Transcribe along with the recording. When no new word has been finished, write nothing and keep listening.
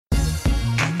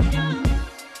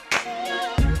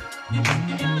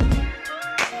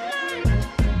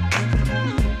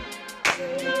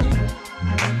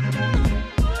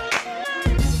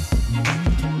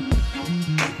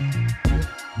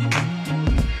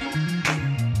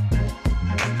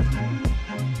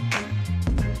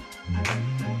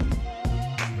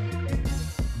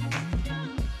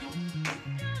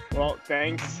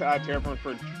thanks to everyone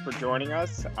for joining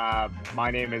us.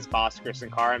 My name is Bhaskar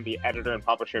Sunkara. I'm the editor and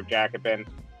publisher of Jacobin,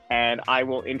 and I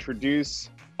will introduce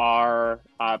our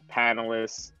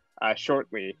panelists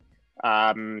shortly.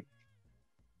 But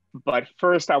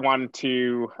first, I wanted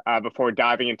to, before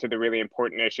diving into the really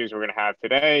important issues we're going to have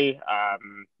today,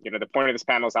 the point of this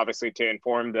panel is obviously to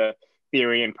inform the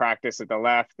theory and practice of the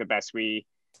left the best we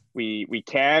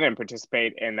can and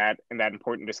participate in that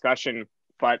important discussion.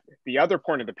 But the other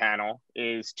point of the panel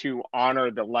is to honor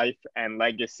the life and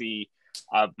legacy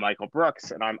of Michael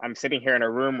Brooks. And I'm sitting here in a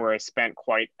room where I spent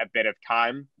quite a bit of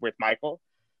time with Michael,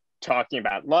 talking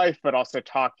about life, but also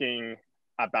talking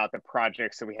about the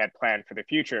projects that we had planned for the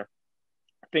future,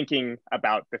 thinking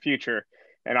about the future.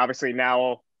 And obviously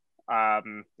now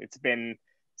it's been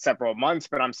several months,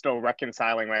 but I'm still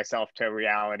reconciling myself to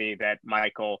reality that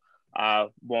Michael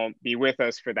won't be with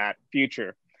us for that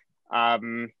future.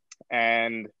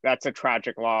 And that's a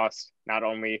tragic loss, not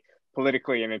only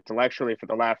politically and intellectually for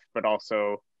the left, but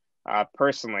also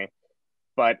personally.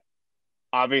 But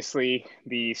obviously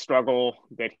the struggle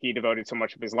that he devoted so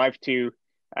much of his life to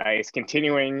is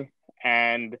continuing.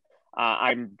 And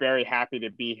I'm very happy to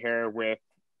be here with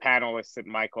panelists that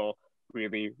Michael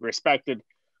really respected,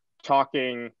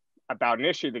 talking about an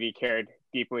issue that he cared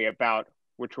deeply about,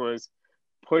 which was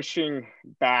pushing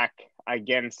back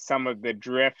against some of the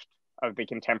drift of the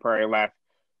contemporary left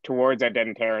towards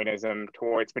identitarianism,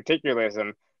 towards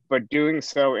particularism, but doing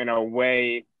so in a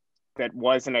way that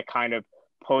wasn't a kind of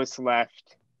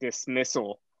post-left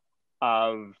dismissal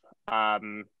of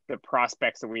the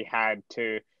prospects that we had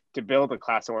to build a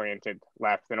class-oriented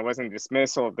left. And it wasn't a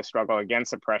dismissal of the struggle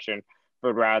against oppression,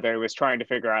 but rather it was trying to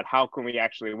figure out how can we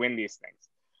actually win these things?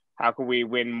 How can we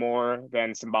win more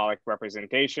than symbolic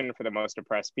representation for the most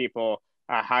oppressed people?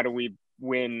 How do we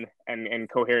win and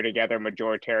cohere together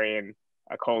majoritarian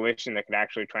coalition that could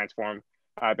actually transform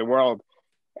the world?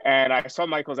 And I saw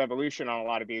Michael's evolution on a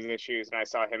lot of these issues, and I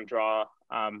saw him draw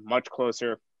much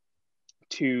closer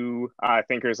to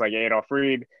thinkers like Adolf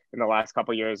Reed in the last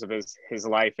couple of years of his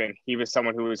life. And he was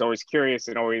someone who was always curious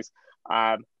and always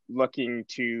looking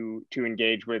to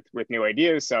engage with new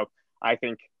ideas. So I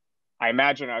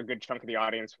imagine a good chunk of the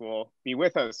audience will be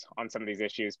with us on some of these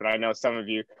issues, but I know some of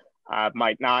you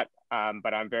might not,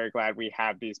 but I'm very glad we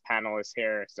have these panelists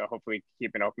here. So hopefully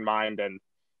keep an open mind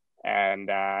and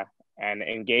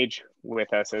engage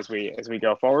with us as we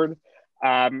go forward.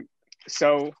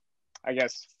 So I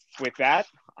guess with that,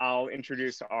 I'll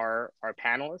introduce our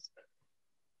panelists.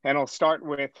 And I'll start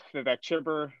with Vivek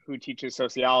Chibber, who teaches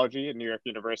sociology at New York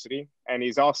University. And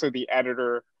he's also the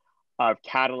editor of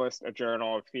Catalyst, a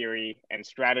journal of theory and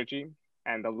strategy.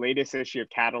 And the latest issue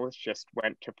of Catalyst just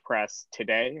went to press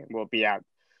today and will be out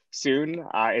soon.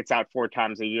 It's out 4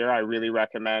 times a year. I really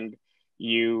recommend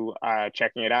you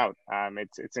checking it out.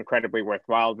 It's incredibly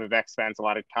worthwhile. Vivek spends a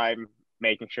lot of time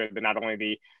making sure that not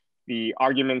only the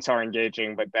arguments are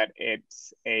engaging, but that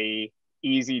it's a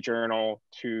easy journal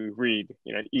to read.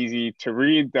 Easy to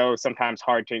read, though sometimes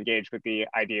hard to engage with the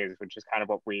ideas, which is kind of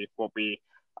what we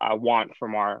want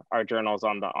from our journals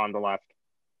on the left.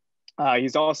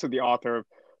 He's also the author of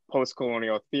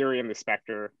Post-Colonial Theory and the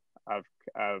Specter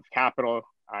of Capital.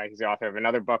 He's the author of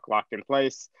another book, Locked in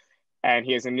Place. And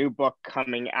he has a new book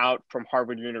coming out from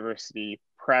Harvard University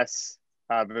Press.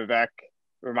 Vivek,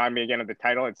 remind me again of the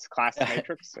title. It's Class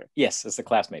Matrix? Yes, it's the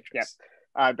Class Matrix.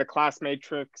 Yes. The Class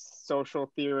Matrix,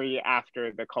 Social Theory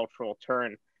After the Cultural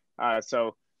Turn.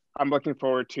 So I'm looking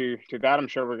forward to that. I'm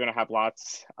sure we're going to have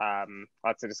lots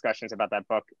of discussions about that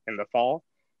book in the fall.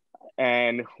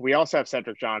 And we also have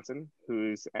Cedric Johnson,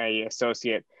 who's an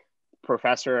associate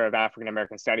professor of African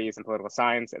American Studies and Political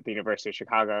Science at the University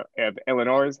of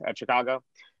Illinois at Chicago.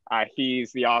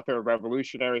 He's the author of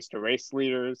Revolutionaries to Race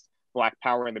Leaders, Black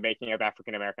Power in the Making of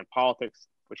African American Politics,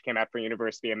 which came out from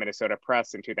University of Minnesota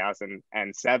Press in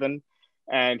 2007.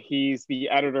 And he's the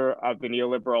editor of the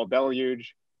Neoliberal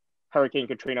Deluge, Hurricane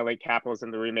Katrina, Late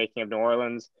Capitalism, the Remaking of New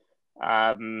Orleans,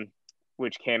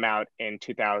 which came out in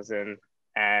 2011.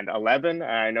 And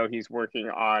I know he's working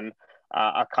on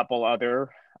a couple other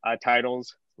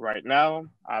titles right now,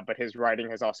 but his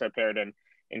writing has also appeared in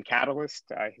Catalyst.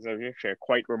 He's actually a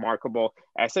quite remarkable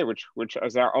essay, which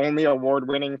is our only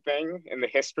award-winning thing in the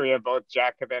history of both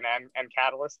Jacobin and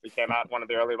Catalyst. He came out in one of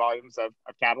the early volumes of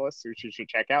Catalyst, which you should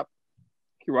check out.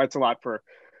 He writes a lot for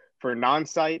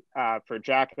Non-Site, for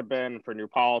Jacobin, for New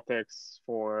Politics,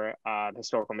 for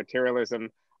historical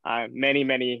materialism,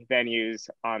 many venues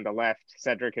on the left.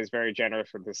 Cedric is very generous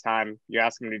with his time. You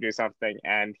ask him to do something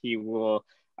and he will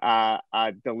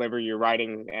deliver your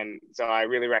writing. And so I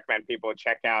really recommend people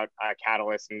check out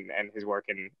Catalyst and his work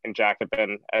in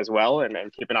Jacobin as well, and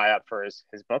keep an eye out for his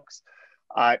books.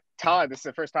 Todd, this is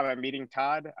the first time I'm meeting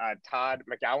Todd. Todd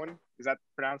McGowan, is that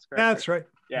pronounced correctly? That's right.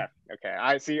 Yeah, okay.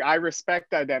 I see, I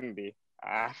respect identity.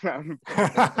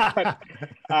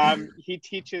 He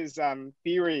teaches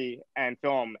theory and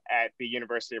film at the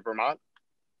University of Vermont,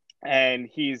 and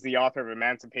he's the author of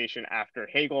Emancipation After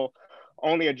Hegel,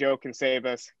 Only a Joke Can Save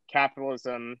Us,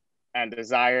 Capitalism and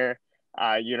Desire,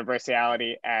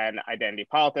 Universality and Identity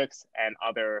Politics, and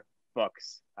other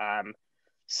books.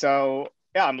 So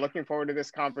yeah, I'm looking forward to this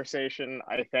conversation.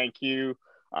 I thank you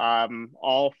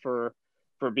all for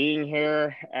being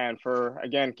here and for,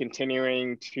 again,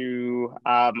 continuing to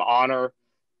honor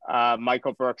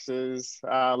Michael Brooks's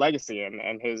legacy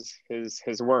and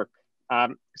his work.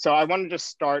 So I want to just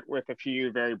start with a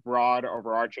few very broad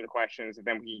overarching questions, and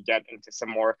then we get into some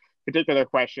more particular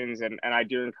questions. And I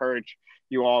do encourage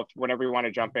you all, whenever you want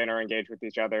to jump in or engage with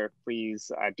each other,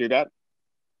 please do that.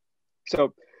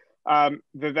 So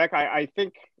Vivek, I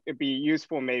think it'd be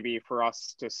useful maybe for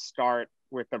us to start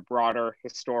with a broader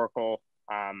historical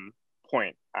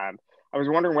point. I was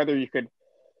wondering whether you could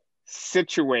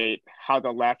situate how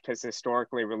the left has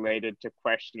historically related to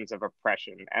questions of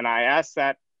oppression. And I ask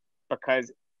that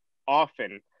because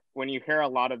often when you hear a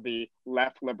lot of the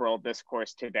left liberal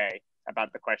discourse today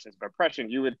about the questions of oppression,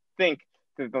 you would think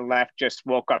that the left just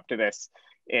woke up to this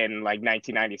in like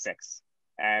 1996.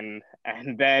 And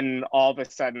then all of a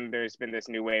sudden there's been this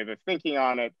new wave of thinking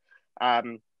on it.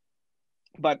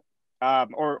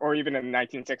 Or even in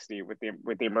 1960 with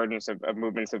the emergence of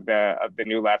movements of the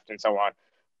new left and so on.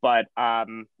 But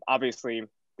obviously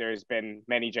there's been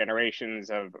many generations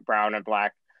of brown and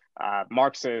black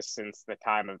Marxists since the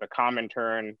time of the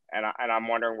Comintern, and I'm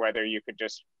wondering whether you could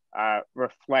just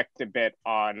reflect a bit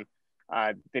on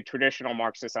the traditional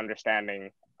Marxist understanding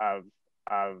of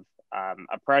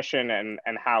oppression and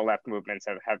how left movements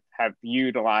have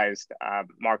utilized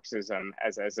Marxism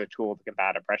as a tool to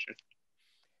combat oppression.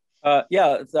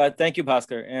 Thank you,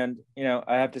 Bhaskar. And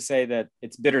I have to say that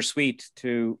it's bittersweet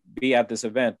to be at this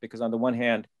event because on the one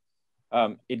hand,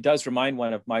 it does remind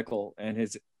one of Michael and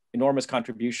his enormous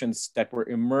contributions that were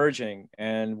emerging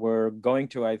and were going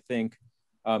to, I think,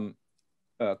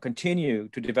 continue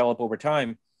to develop over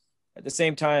time. At the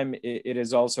same time, it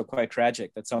is also quite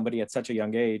tragic that somebody at such a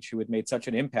young age who had made such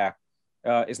an impact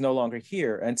is no longer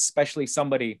here, and especially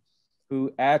somebody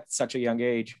who at such a young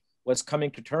age was coming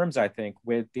to terms, I think,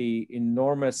 with the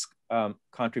enormous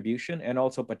contribution and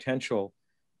also potential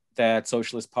that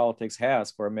socialist politics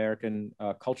has for American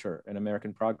culture and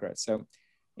American progress. So,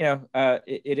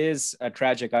 it is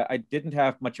tragic. I didn't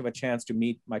have much of a chance to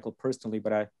meet Michael personally,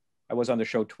 but I was on the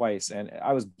show twice, and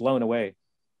I was blown away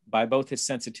by both his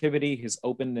sensitivity, his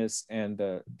openness, and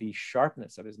the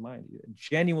sharpness of his mind. A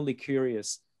genuinely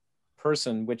curious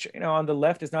person, which on the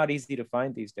left is not easy to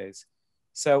find these days.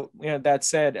 So, that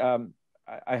said,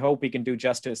 I hope we can do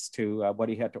justice to what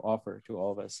he had to offer to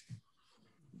all of us.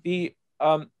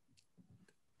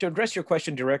 To address your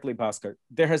question directly, Bhaskar,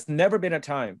 there has never been a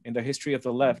time in the history of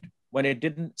the left when it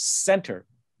didn't center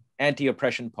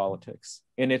anti-oppression politics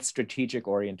in its strategic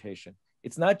orientation.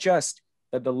 It's not just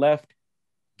that the left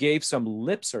gave some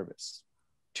lip service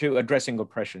to addressing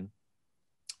oppression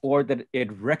or that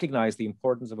it recognized the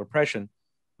importance of oppression,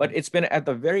 but it's been at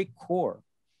the very core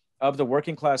of the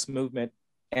working class movement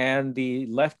and the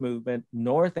left movement,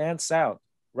 North and South,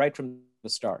 right from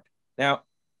the start. Now,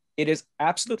 it is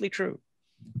absolutely true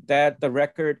that the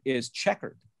record is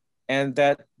checkered and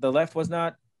that the left was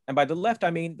not, and by the left, I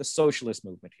mean the socialist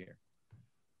movement here.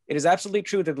 It is absolutely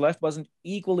true that the left wasn't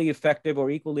equally effective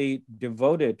or equally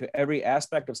devoted to every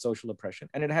aspect of social oppression,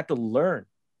 and it had to learn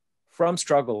from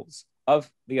struggles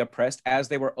of the oppressed as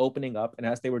they were opening up and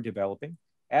as they were developing,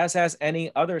 as has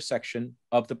any other section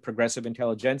of the progressive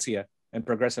intelligentsia and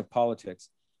progressive politics.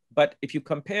 But if you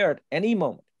compared any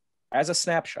moment as a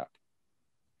snapshot,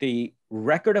 the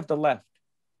record of the left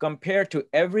compared to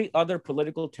every other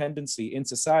political tendency in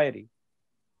society,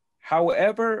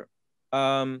 however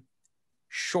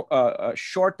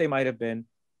short they might have been,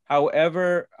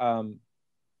 however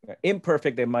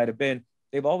imperfect they might have been,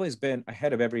 they've always been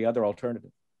ahead of every other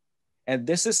alternative. And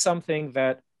this is something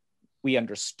that we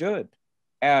understood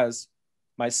as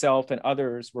myself and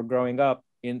others were growing up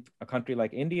in a country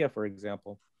like India, for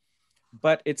example.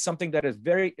 But it's something that has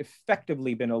very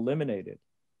effectively been eliminated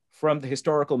from the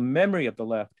historical memory of the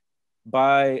left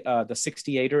by the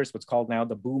 68ers, what's called now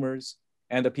the boomers,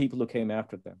 and the people who came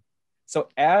after them. So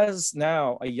as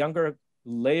now a younger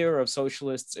layer of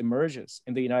socialists emerges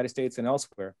in the United States and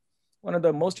elsewhere, one of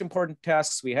the most important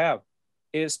tasks we have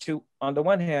is to, on the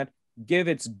one hand, give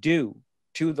its due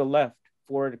to the left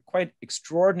for a quite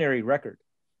extraordinary record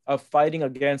of fighting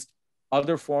against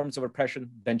other forms of oppression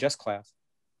than just class,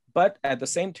 but at the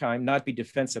same time, not be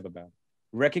defensive about it.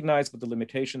 Recognize what the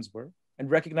limitations were and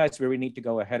recognize where we need to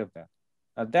go ahead of that.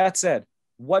 That said,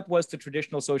 what was the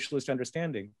traditional socialist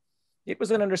understanding? It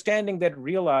was an understanding that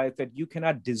realized that you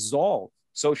cannot dissolve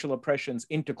social oppressions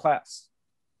into class,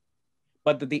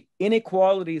 but that the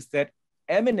inequalities that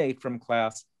emanate from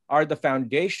class are the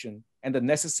foundation and the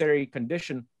necessary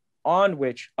condition on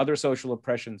which other social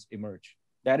oppressions emerge.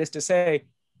 That is to say,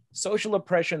 social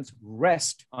oppressions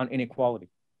rest on inequality.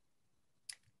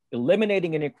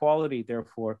 Eliminating inequality,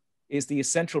 therefore, is the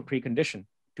essential precondition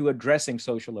to addressing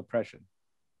social oppression.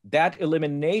 That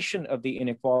elimination of the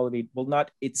inequality will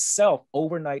not itself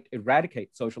overnight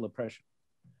eradicate social oppression,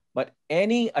 but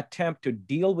any attempt to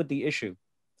deal with the issue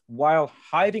while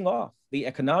hiving off the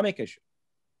economic issue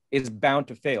is bound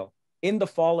to fail in the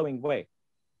following way.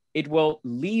 It will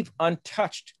leave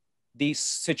untouched the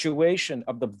situation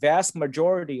of the vast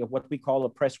majority of what we call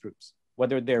oppressed groups,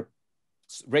 whether they're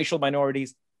racial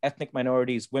minorities, ethnic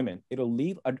minorities, women. It'll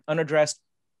leave unaddressed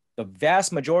the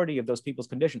vast majority of those people's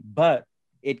condition, but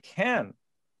it can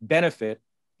benefit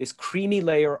this creamy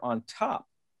layer on top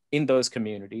in those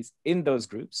communities, in those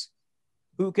groups,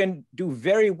 who can do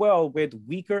very well with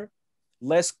weaker,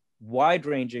 less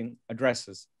wide-ranging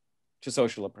addresses to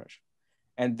social oppression.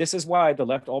 And this is why the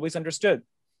left always understood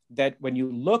that when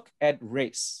you look at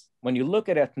race, when you look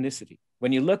at ethnicity,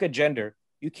 when you look at gender,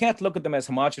 you can't look at them as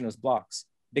homogeneous blocks,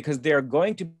 because there are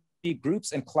going to be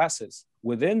groups and classes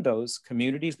within those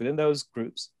communities, within those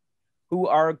groups, who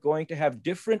are going to have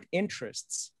different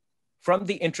interests from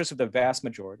the interests of the vast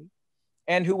majority,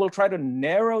 and who will try to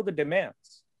narrow the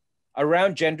demands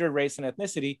around gender, race, and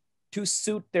ethnicity to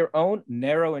suit their own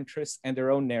narrow interests and their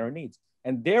own narrow needs.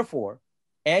 And therefore,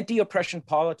 anti-oppression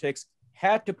politics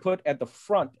had to put at the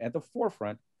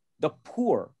forefront, the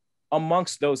poor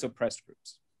amongst those oppressed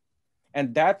groups.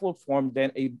 And that will form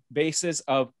then a basis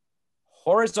of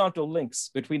horizontal links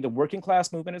between the working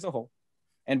class movement as a whole,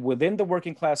 and within the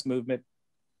working class movement,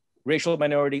 racial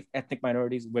minorities, ethnic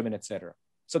minorities, women, et cetera.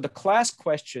 So the class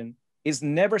question is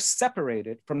never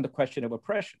separated from the question of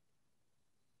oppression,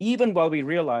 even while we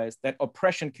realize that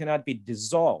oppression cannot be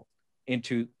dissolved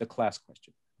into the class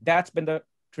question. That's been the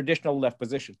traditional left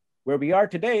position. Where we are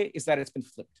today is that it's been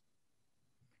flipped.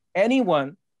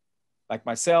 Anyone like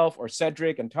myself or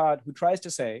Cedric and Todd who tries to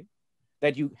say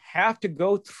that you have to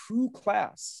go through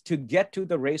class to get to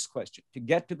the race question, to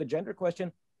get to the gender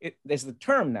question, there's the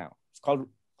term now. It's called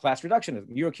class reductionism.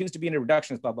 You're accused of being a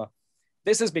reductionist, blah, blah.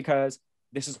 This is because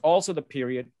this is also the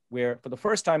period where, for the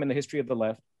first time in the history of the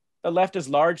left is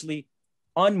largely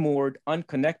unmoored,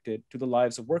 unconnected to the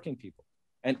lives of working people.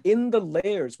 And in the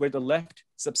layers where the left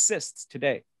subsists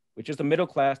today, which is the middle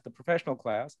class, the professional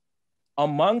class,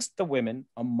 amongst the women,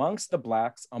 amongst the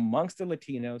Blacks, amongst the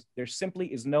Latinos, there simply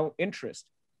is no interest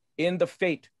in the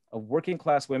fate of working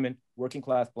class women, working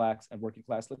class Blacks, and working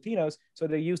class Latinos. So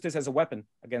they use this as a weapon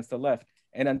against the left.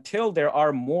 And until there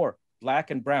are more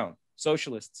Black and brown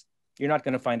socialists, you're not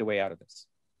going to find a way out of this.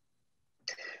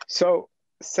 So,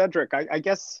 Cedric, I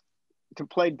guess to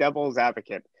play devil's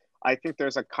advocate, I think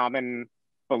there's a common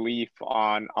belief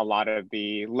on a lot of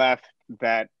the left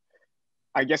that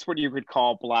I guess what you could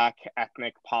call Black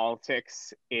ethnic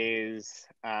politics is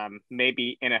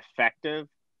maybe ineffective,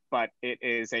 but it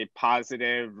is a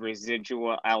positive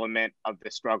residual element of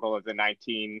the struggle of the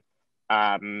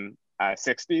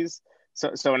 1960s.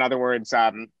 So in other words,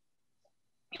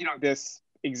 this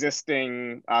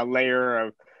existing layer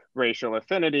of racial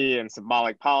affinity and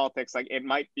symbolic politics, like it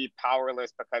might be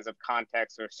powerless because of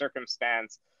context or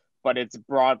circumstance, but it's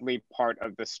broadly part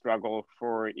of the struggle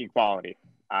for equality.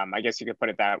 I guess you could put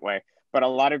it that way. But a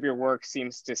lot of your work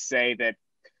seems to say that,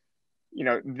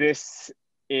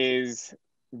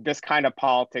 this kind of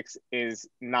politics is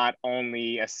not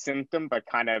only a symptom, but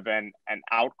kind of an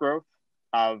outgrowth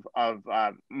of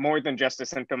more than just a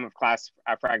symptom of class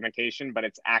fragmentation, but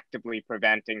it's actively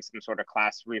preventing some sort of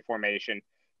class reformation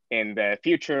in the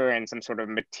future and some sort of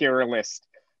materialist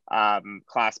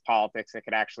class politics that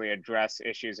could actually address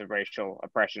issues of racial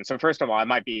oppression. So first of all, I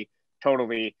might be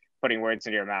totally putting words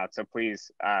in your mouth, so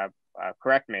please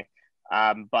correct me.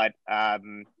 But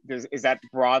is that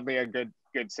broadly a good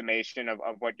summation of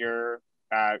what you're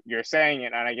saying?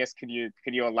 And I guess could you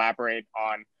elaborate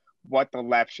on what the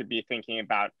left should be thinking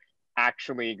about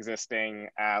actually existing,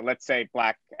 let's say,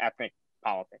 Black ethnic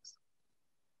politics?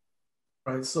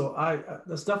 Right. So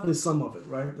that's definitely some of it,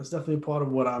 right? That's definitely part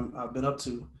of what I've been up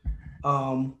to.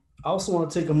 I also want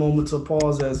to take a moment to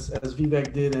pause as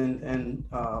Vivek did and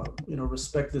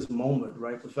respect this moment,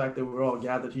 right? The fact that we're all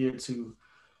gathered here to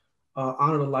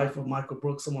honor the life of Michael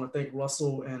Brooks. I want to thank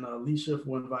Russell and Alicia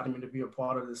for inviting me to be a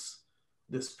part of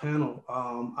this panel.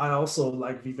 I also,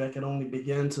 like Vivek, had only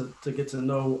began to get to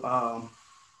know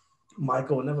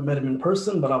Michael. I never met him in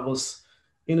person, but I was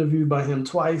interviewed by him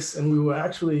twice, and we were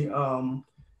actually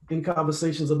in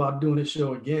conversations about doing this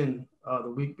show again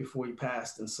the week before he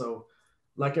passed. And so,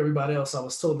 like everybody else, I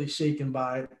was totally shaken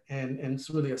by it, and it's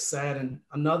really a sad and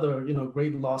another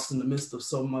great loss in the midst of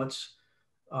so much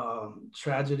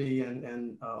tragedy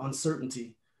and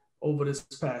uncertainty over this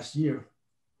past year.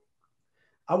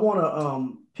 I want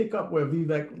to pick up where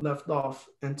Vivek left off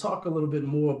and talk a little bit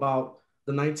more about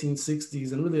the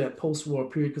 1960s and really that post-war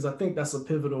period, because I think that's a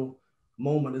pivotal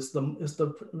moment. It's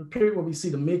the period where we see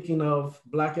the making of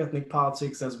Black ethnic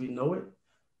politics as we know it,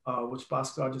 which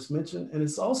Bhaskar just mentioned. And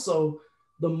it's also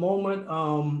the moment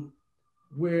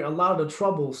where a lot of the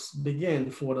troubles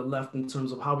begin for the left in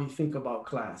terms of how we think about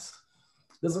class.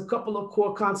 There's a couple of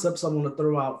core concepts I want to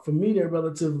throw out. For me, they're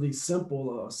relatively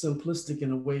simple, simplistic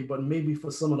in a way, but maybe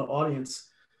for some of the audience,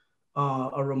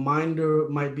 a reminder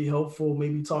might be helpful.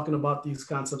 Maybe talking about these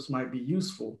concepts might be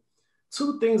useful.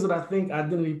 Two things that I think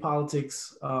identity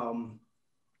politics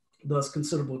does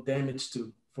considerable damage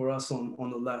to for us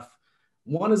on the left.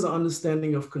 One is an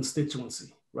understanding of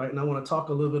constituency, right? And I want to talk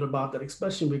a little bit about that,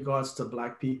 especially in regards to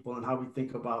Black people and how we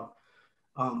think about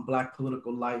Black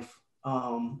political life,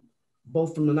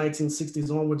 both from the 1960s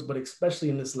onwards, but especially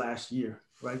in this last year,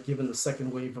 right? Given the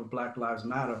second wave of Black Lives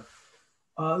Matter.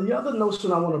 The other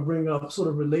notion I want to bring up sort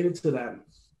of related to that,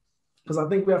 because I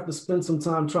think we have to spend some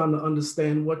time trying to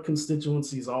understand what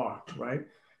constituencies are, right?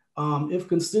 If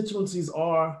constituencies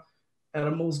are at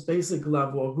a most basic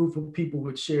level, a group of people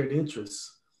with shared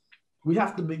interests, we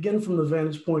have to begin from the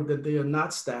vantage point that they are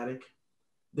not static,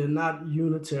 they're not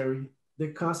unitary,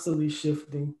 they're constantly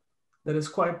shifting, that it's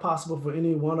quite possible for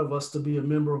any one of us to be a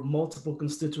member of multiple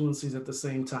constituencies at the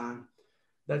same time.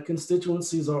 That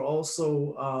constituencies are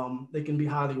also, they can be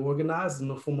highly organized in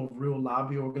the form of real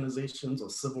lobby organizations or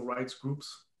civil rights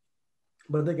groups,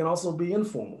 but they can also be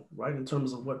informal, right, in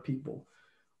terms of what people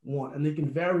want. And they can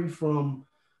vary from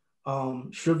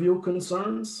trivial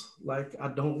concerns, like I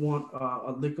don't want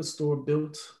a liquor store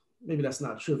built, maybe that's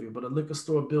not trivial, but a liquor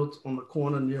store built on the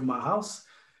corner near my house,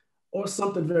 or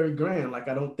something very grand, like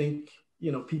I don't think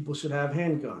people should have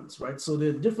handguns, right? So there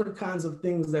are different kinds of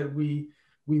things that we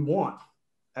want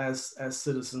as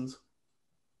citizens,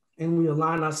 and we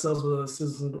align ourselves with other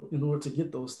citizens in order to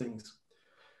get those things.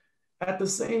 At the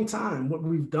same time, what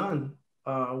we've done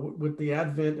with the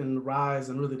advent and the rise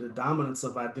and really the dominance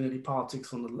of identity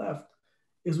politics on the left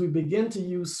is we begin to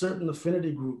use certain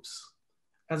affinity groups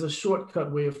as a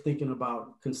shortcut way of thinking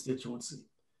about constituency.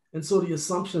 And so the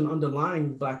assumption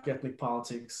underlying Black ethnic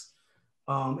politics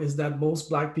is that most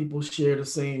Black people share the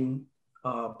same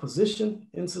position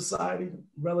in society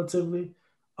relatively,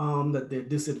 that they're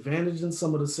disadvantaged in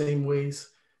some of the same ways,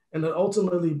 and that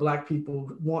ultimately Black people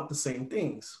want the same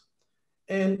things.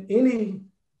 And any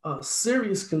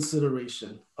serious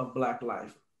consideration of Black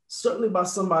life, certainly by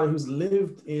somebody who's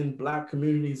lived in Black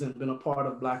communities and been a part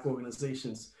of Black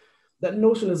organizations, that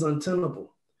notion is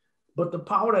untenable. But the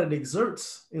power that it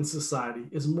exerts in society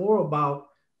is more about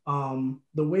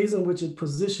the ways in which it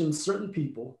positions certain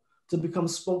people to become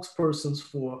spokespersons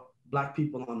for Black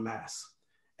people en masse.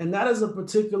 And that is a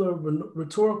particular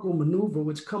rhetorical maneuver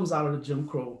which comes out of the Jim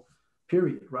Crow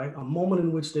period, right? A moment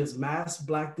in which there's mass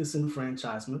Black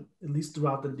disenfranchisement, at least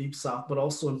throughout the Deep South, but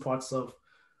also in parts of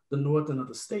the North and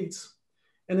other states.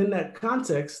 And in that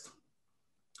context,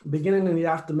 beginning in the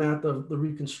aftermath of the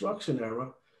Reconstruction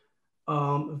era,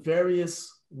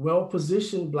 various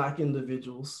well-positioned Black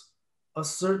individuals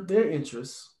assert their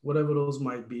interests, whatever those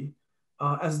might be,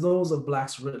 as those of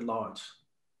Blacks writ large.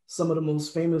 Some of the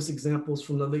most famous examples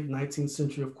from the late 19th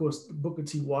century, of course, Booker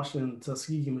T. Washington,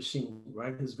 Tuskegee Machine,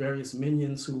 right? His various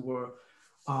minions who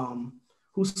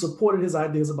supported his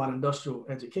ideas about industrial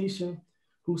education,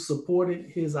 who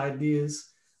supported his ideas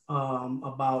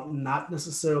about not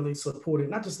necessarily supporting,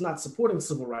 not just not supporting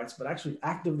civil rights, but actually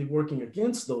actively working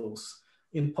against those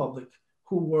in public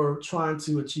who were trying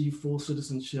to achieve full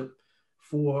citizenship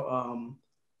for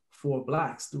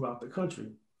Blacks throughout the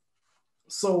country.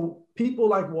 So people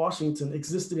like Washington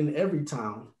existed in every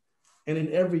town and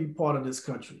in every part of this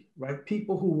country, right?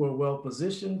 People who were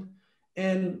well-positioned,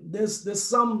 and there's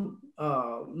some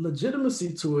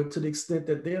legitimacy to it to the extent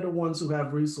that they're the ones who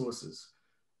have resources.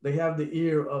 They have the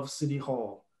ear of City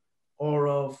Hall or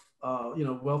of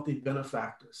wealthy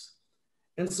benefactors.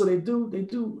 And so they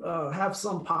do have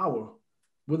some power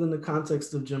within the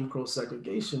context of Jim Crow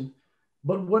segregation.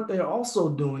 But what they're also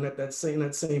doing at that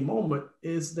same moment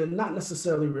is they're not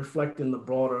necessarily reflecting the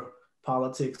broader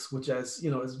politics, which, as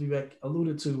as Vivek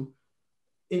alluded to,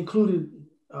 included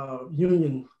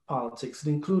union politics. It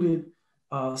included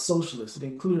socialists. It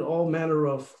included all manner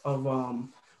of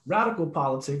radical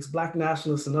politics, Black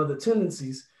nationalists, and other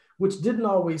tendencies, which didn't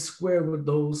always square with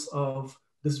those of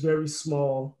this very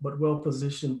small but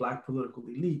well-positioned Black political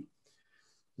elite.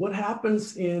 What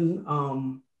happens in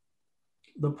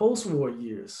the post-war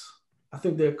years, I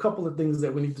think there are a couple of things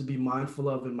that we need to be mindful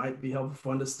of and might be helpful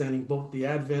for understanding both the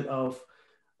advent of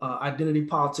identity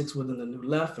politics within the New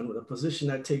Left and the position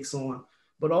that takes on,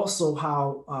 but also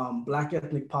how Black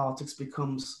ethnic politics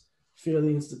becomes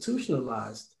fairly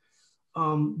institutionalized.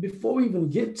 Before we even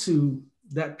get to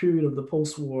that period of the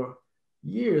post-war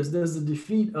years, there's the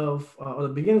defeat of, or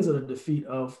the beginnings of the defeat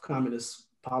of communist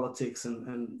politics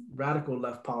and radical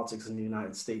left politics in the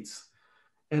United States.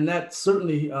 And that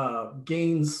certainly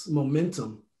gains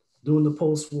momentum during the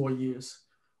post-war years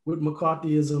with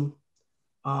McCarthyism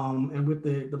and with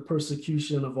the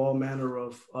persecution of all manner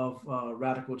of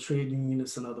radical trade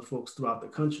unionists and other folks throughout the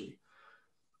country.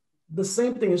 The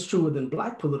same thing is true within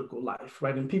Black political life,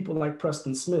 right? And people like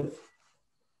Preston Smith,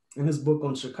 in his book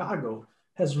on Chicago,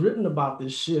 has written about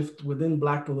this shift within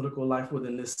Black political life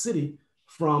within this city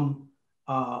from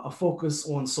a focus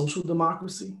on social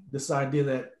democracy, this idea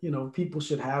that people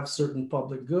should have certain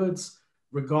public goods,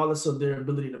 regardless of their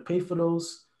ability to pay for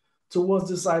those, towards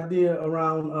this idea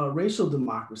around racial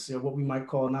democracy, or what we might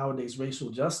call nowadays racial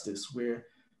justice, where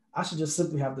I should just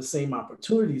simply have the same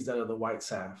opportunities that other whites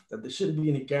have, that there shouldn't be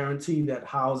any guarantee that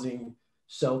housing,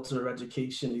 shelter,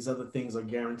 education, these other things are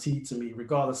guaranteed to me,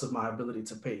 regardless of my ability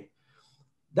to pay.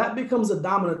 That becomes a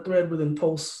dominant thread within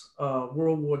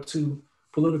post-World War II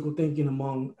political thinking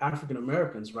among African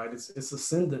Americans, right? It's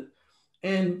ascendant.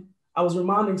 And I was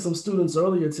reminding some students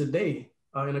earlier today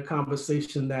in a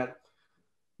conversation that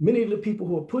many of the people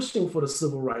who are pushing for the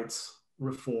civil rights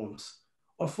reforms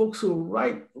are folks who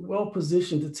are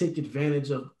well-positioned to take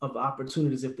advantage of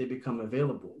opportunities if they become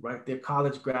available, right? They're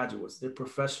college graduates, they're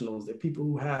professionals, they're people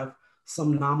who have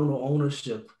some nominal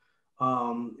ownership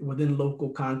within local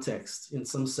context in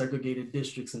some segregated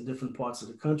districts in different parts of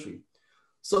the country.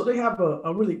 So they have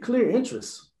a really clear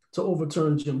interest to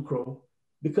overturn Jim Crow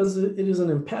because it is an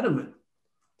impediment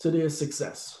to their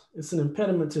success. It's an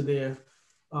impediment to their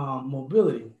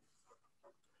mobility.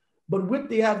 But with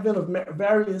the advent of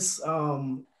various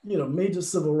major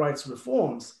civil rights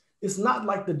reforms, it's not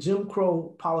like the Jim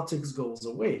Crow politics goes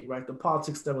away, right? The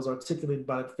politics that was articulated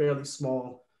by a fairly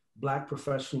small Black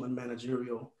professional and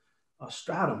managerial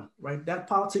stratum, right? That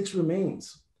politics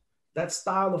remains. That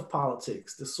style of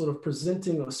politics, this sort of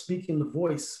presenting or speaking the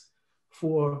voice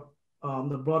for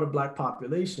the broader Black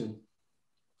population.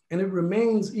 And it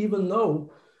remains even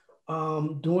though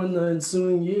during the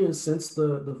ensuing years since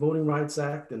the Voting Rights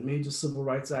Act and major civil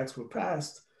rights acts were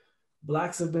passed,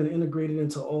 Blacks have been integrated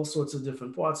into all sorts of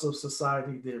different parts of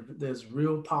society. There's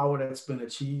real power that's been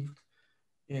achieved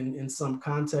in some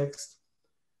context.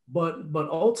 But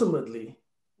ultimately,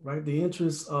 right, the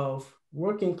interests of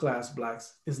working class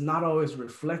Blacks is not always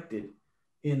reflected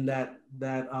in that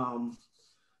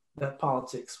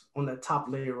politics, on that top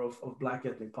layer of Black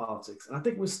ethnic politics. And I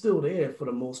think we're still there for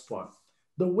the most part.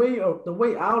 The way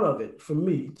out of it, for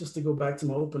me, just to go back to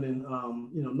my opening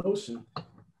notion,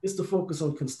 is to focus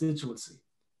on constituency.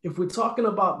 If we're talking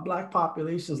about Black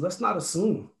populations, let's not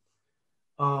assume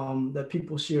that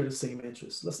people share the same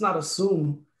interests. Let's not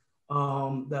assume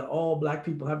that all Black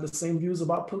people have the same views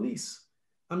about police.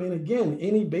 I mean, again,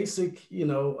 any basic,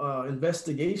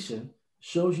 investigation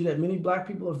shows you that many Black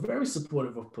people are very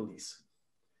supportive of police.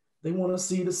 They want to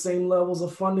see the same levels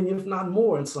of funding, if not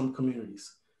more, in some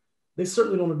communities. They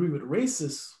certainly don't agree with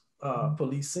racist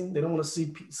policing. They don't want to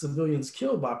see civilians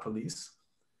killed by police.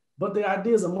 But their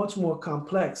ideas are much more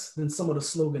complex than some of the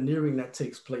sloganeering that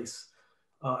takes place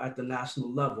at the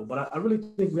national level. But I really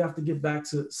think we have to get back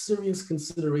to serious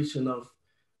consideration of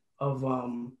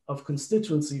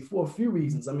constituency for a few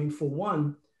reasons. I mean, for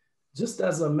one, just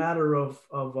as a matter of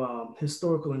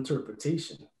historical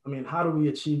interpretation. I mean, how do we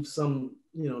achieve some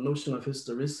notion of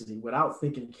historicity without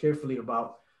thinking carefully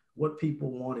about what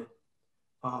people wanted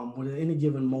within any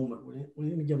given moment, within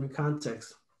any given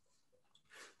context,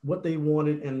 what they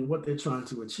wanted and what they're trying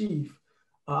to achieve.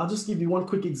 I'll just give you one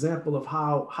quick example of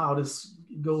how this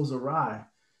goes awry.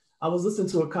 I was listening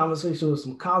to a conversation with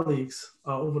some colleagues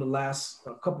over the last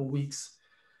couple of weeks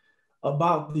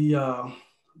about the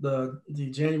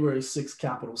January 6th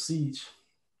Capitol siege.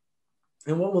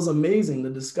 And what was amazing, the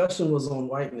discussion was on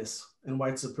whiteness and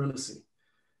white supremacy.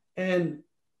 And,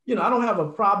 I don't have a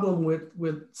problem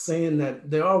with saying that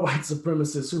there are white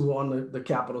supremacists who were on the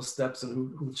Capitol steps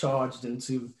and who charged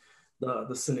into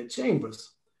the Senate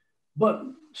chambers. But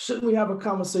shouldn't we have a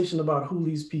conversation about who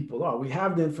these people are? We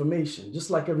have the information, just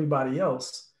like everybody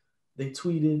else. They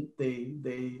tweeted,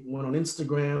 they went on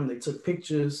Instagram, they took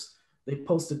pictures, they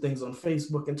posted things on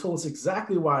Facebook and told us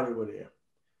exactly why they were there.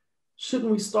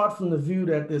 Shouldn't we start from the view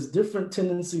that there's different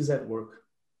tendencies at work,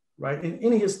 right? In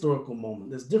any historical moment,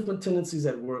 there's different tendencies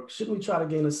at work. Shouldn't we try to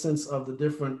gain a sense of the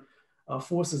different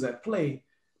forces at play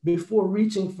before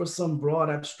reaching for some broad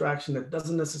abstraction that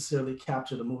doesn't necessarily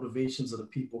capture the motivations of the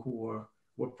people who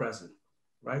were present,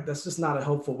 right? That's just not a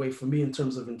helpful way for me in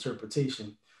terms of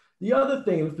interpretation. The other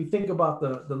thing, if we think about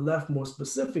the left more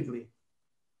specifically,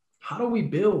 how do we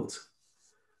build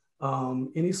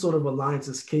any sort of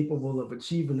alliances capable of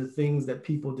achieving the things that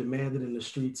people demanded in the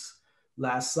streets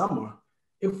last summer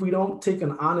if we don't take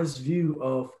an honest view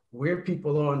of where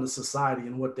people are in the society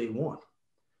and what they want,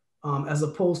 as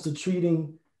opposed to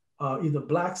treating either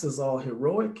Blacks as all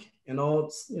heroic and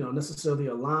all necessarily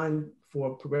aligned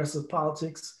for progressive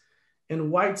politics,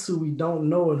 and whites who we don't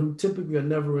know and who typically are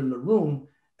never in the room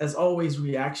as always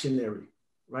reactionary,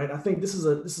 right? I think this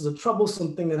is a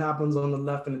troublesome thing that happens on the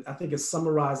left, and I think it's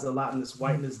summarized a lot in this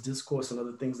whiteness discourse and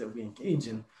other things that we engage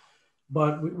in.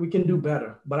 But we can do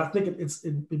better. But I think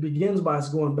it begins by us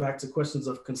going back to questions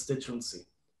of constituency,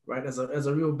 right? As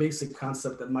a real basic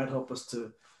concept that might help us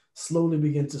to slowly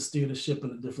begin to steer the ship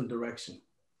in a different direction.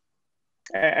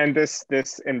 And this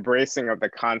embracing of the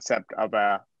concept of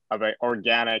an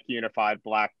organic, unified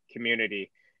Black community,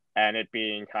 and it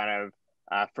being kind of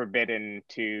forbidden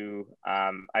to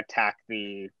attack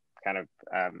the kind of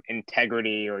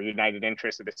integrity or united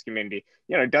interest of this community,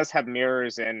 it does have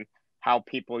mirrors in how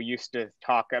people used to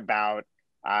talk about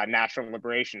national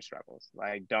liberation struggles.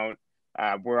 Like,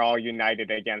 we're all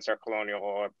united against our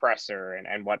colonial oppressor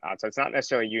and whatnot. So it's not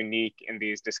necessarily unique in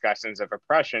these discussions of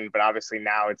oppression, but obviously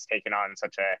now it's taken on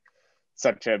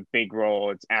such a big role.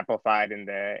 It's amplified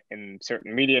in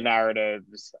certain media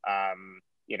narratives,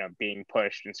 being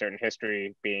pushed in certain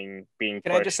history, being pushed.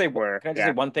 Can I just say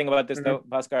one thing about this though,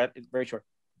 Bhaskar? It's very short.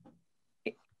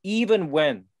 Even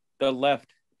when the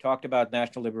left talked about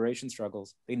national liberation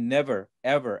struggles, they never,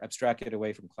 ever abstracted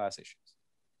away from class issues.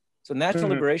 So national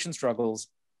liberation struggles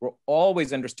were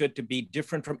always understood to be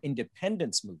different from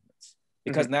independence movements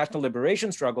because national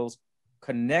liberation struggles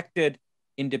connected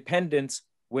independence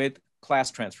with class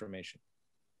transformation.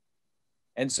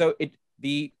 And so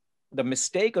the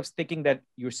mistake of thinking that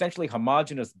you're essentially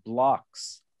homogenous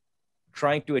blocks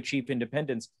trying to achieve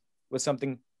independence was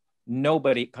something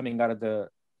nobody coming out of the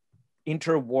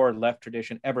interwar left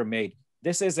tradition ever made.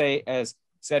 This is as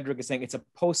Cedric is saying, it's a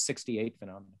post-68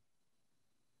 phenomenon.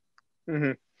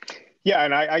 Yeah,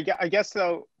 and I guess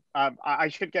though, I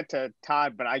should get to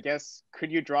Todd, but I guess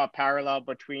could you draw a parallel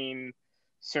between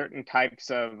certain types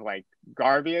of like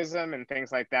Garveyism and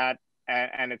things like that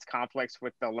and its conflicts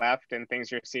with the left and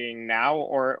things you're seeing now,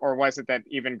 or was it that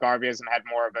even Garveyism had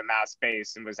more of a mass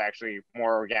base and was actually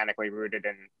more organically rooted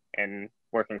in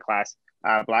working class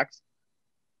Blacks?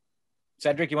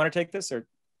 Cedric, you want to take this or?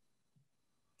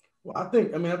 Well, I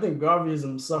think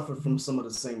Garveyism suffered from some of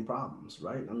the same problems,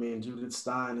 right? I mean, Judith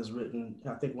Stein has written,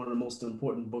 I think, one of the most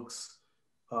important books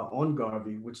on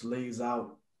Garvey, which lays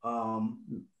out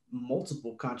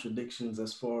multiple contradictions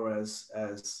as far as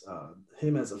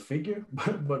him as a figure,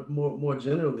 but more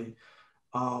generally,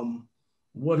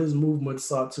 what his movement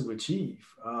sought to achieve.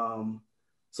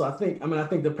 So I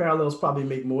think the parallels probably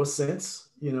make more sense,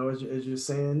 as you're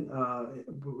saying,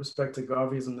 with respect to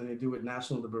Garveyism than they do with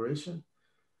national liberation.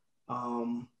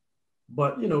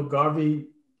 But Garvey,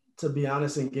 to be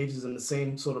honest, engages in the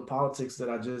same sort of politics that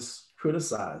I just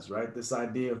criticized, right? This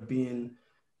idea of being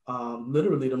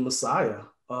literally the messiah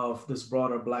of this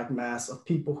broader Black mass of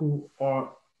people who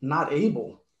are not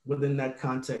able within that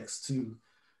context to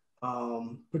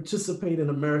participate in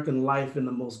American life in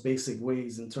the most basic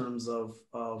ways in terms of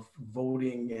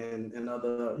voting and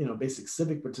other, basic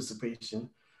civic participation.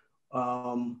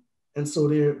 And so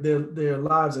their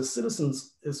lives as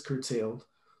citizens is curtailed.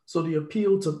 So the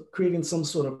appeal to creating some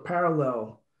sort of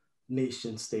parallel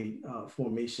nation state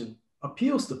formation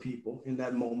appeals to people in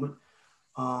that moment.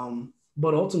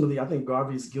 But ultimately, I think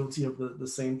Garvey's guilty of the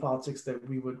same politics that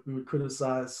we would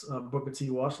criticize Booker T.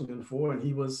 Washington for, and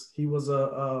he was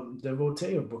a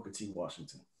devotee of Booker T.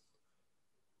 Washington.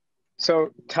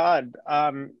 So Todd,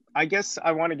 I guess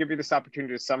I want to give you this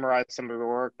opportunity to summarize some of the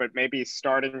work, but maybe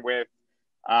starting with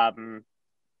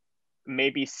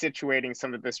maybe situating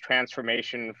some of this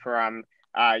transformation from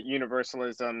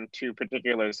universalism to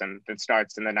particularism that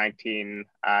starts in the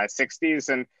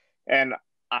 1960s. And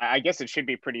I guess it should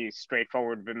be pretty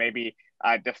straightforward, but maybe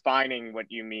defining what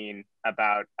you mean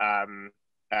about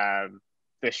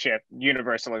the shift,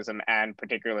 universalism and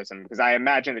particularism, because I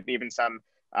imagine that even some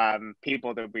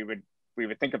people that we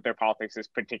would think of their politics as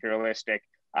particularistic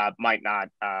might not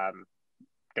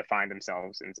define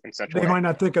themselves in such a way. They might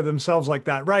not think of themselves like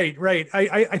that. Right.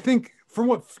 I think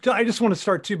I just want to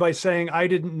start too by saying I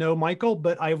didn't know Michael,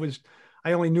 but I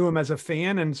only knew him as a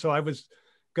fan. And so I was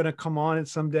going to come on it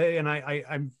someday.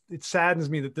 And it saddens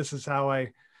me that this is how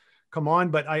I come on,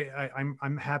 but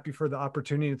I'm happy for the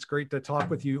opportunity. It's great to talk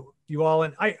with you all.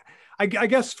 And I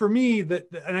guess for me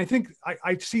and I think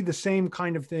I see the same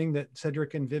kind of thing that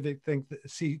Cedric and Vivek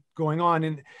see going on.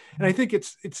 And I think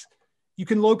it's, you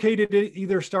can locate it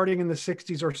either starting in the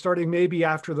 60s or starting maybe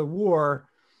after the war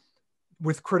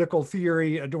with critical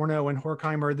theory, Adorno and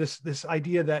Horkheimer, this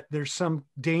idea that there's some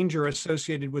danger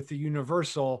associated with the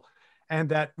universal and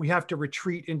that we have to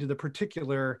retreat into the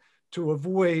particular to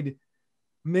avoid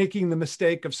making the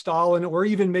mistake of Stalin or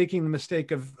even making the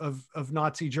mistake of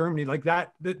Nazi Germany. Like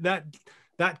that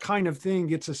kind of thing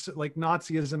like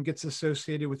Nazism gets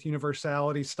associated with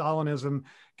universality, Stalinism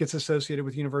gets associated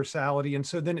with universality. And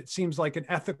so then it seems like an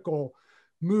ethical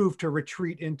move to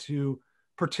retreat into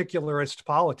particularist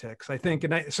politics, I think.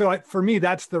 And for me,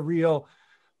 that's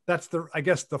I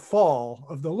guess the fall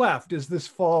of the left, is this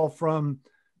fall from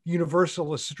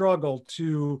universalist struggle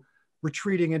to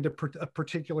retreating into a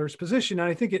particularist position. And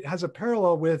I think it has a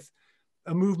parallel with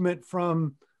a movement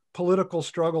from political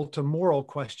struggle to moral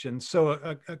questions.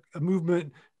 So a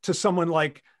movement to someone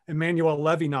like Emmanuel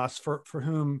Levinas, for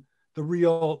whom the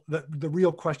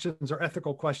real questions are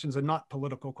ethical questions and not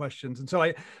political questions. And so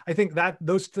I think that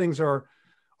those things are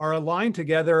aligned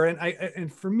together.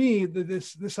 And for me,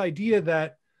 this idea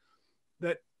that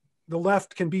the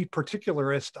left can be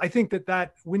particularist, I think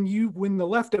that when the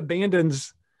left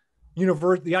abandons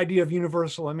the idea of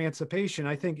universal emancipation,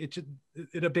 I think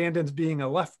it abandons being a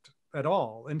left at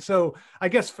all. And so I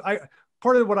guess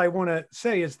part of what I want to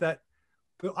say is that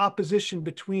the opposition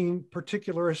between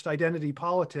particularist identity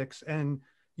politics and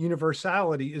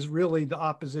universality is really the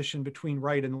opposition between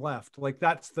right and left. Like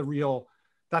that's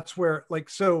where, like,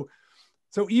 so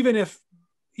even if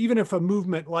a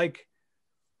movement like,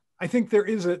 I think there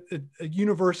is a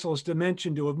universalist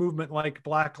dimension to a movement like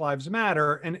Black Lives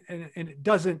Matter, and it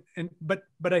doesn't, but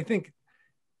I think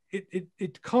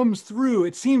it comes through.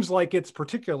 It seems like it's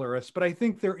particularist, but I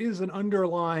think there is an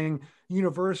underlying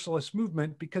universalist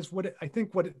movement, because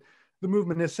the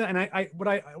movement is, and what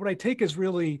I take is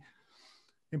really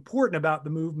important about the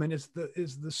movement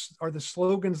are the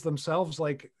slogans themselves,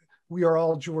 like "We are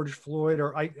all George Floyd,"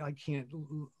 or I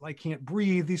can't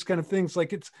breathe, these kind of things.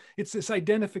 Like it's this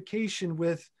identification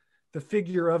with the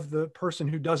figure of the person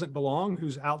who doesn't belong,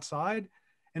 who's outside.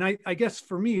 And I guess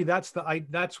for me, that's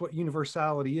what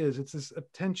universality is. It's this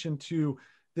attention to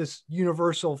this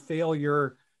universal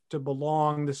failure to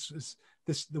belong,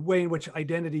 the way in which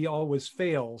identity always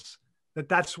fails,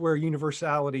 that's where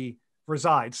universality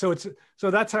resides. So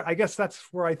that's I guess that's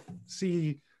where I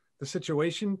see the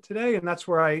situation today. And that's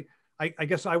where I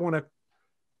guess I want to,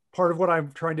 part of what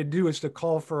I'm trying to do is to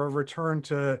call for a return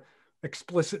to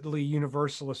explicitly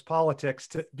universalist politics,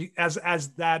 as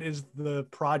that is the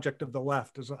project of the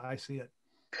left, as I see it.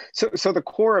 So the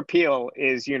core appeal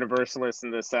is universalist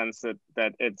in the sense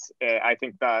that it's I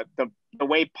think the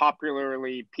way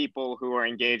popularly people who are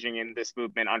engaging in this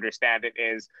movement understand it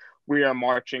is, we are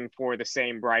marching for the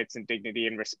same rights and dignity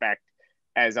and respect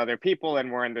as other people,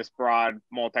 and we're in this broad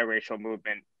multiracial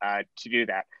movement to do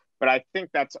that. But I think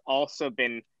that's also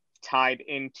been tied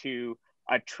into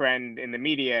a trend in the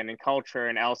media and in culture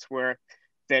and elsewhere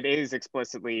that is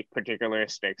explicitly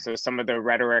particularistic. So some of the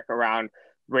rhetoric around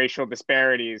racial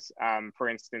disparities, for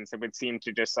instance, it would seem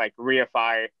to just like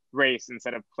reify race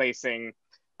instead of placing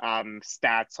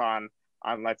stats on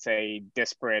let's say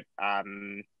disparate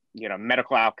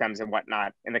medical outcomes and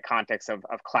whatnot in the context of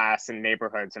class and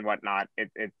neighborhoods and whatnot.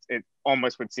 It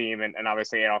almost would seem, and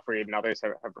obviously Adolf Reed and others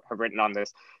have written on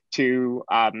this, to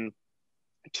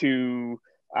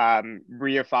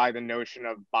reify the notion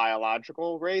of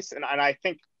biological race. And I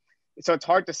think, so it's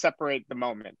hard to separate the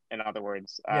moment, in other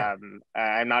words. Yeah.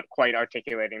 I'm not quite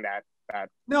articulating that.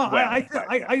 No, well,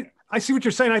 I see what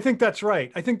you're saying. I think that's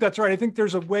right. I think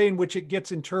there's a way in which it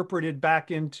gets interpreted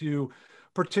back into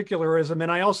particularism. And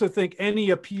I also think any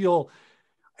appeal,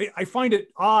 I find it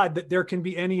odd that there can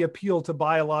be any appeal to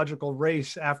biological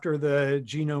race after the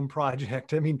Genome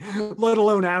Project. I mean, let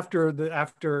alone after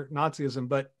Nazism.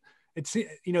 But it's,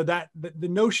 that the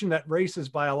notion that race is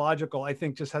biological, I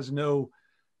think just has no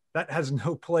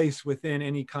place within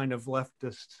any kind of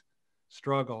leftist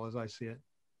struggle, as I see it.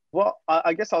 Well,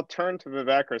 I guess I'll turn to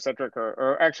Vivek or Cedric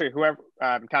or actually whoever,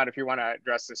 Todd, if you want to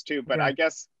address this too. But Yeah. I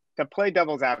guess to play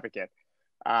devil's advocate,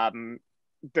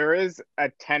 there is a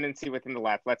tendency within the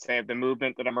left, let's say of the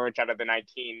movement that emerged out of the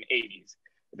 1980s,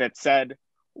 that said,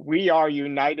 we are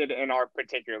united in our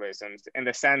particularisms in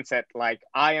the sense that, like,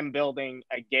 I am building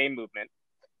a gay movement,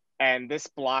 and this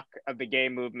block of the gay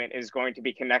movement is going to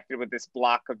be connected with this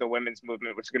block of the women's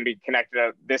movement, which is going to be connected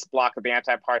to this block of the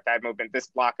anti-apartheid movement, this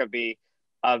block of the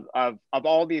of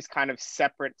all these kind of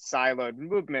separate siloed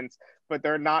movements, but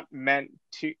they're not meant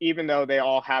to, even though they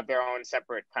all have their own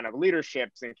separate kind of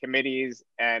leaderships and committees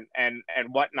and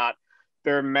whatnot,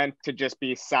 they're meant to just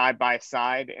be side by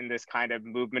side in this kind of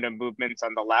movement of movements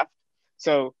on the left.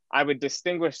 So I would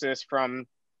distinguish this from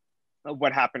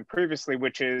what happened previously,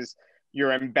 which is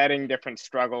you're embedding different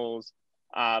struggles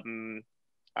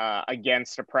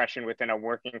against oppression within a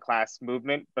working class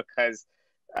movement, because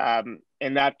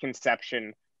in that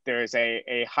conception, there's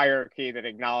a hierarchy that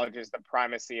acknowledges the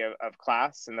primacy of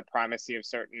class and the primacy of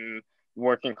certain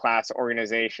working class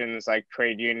organizations like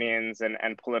trade unions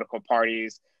and political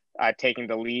parties taking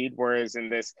the lead. Whereas in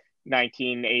this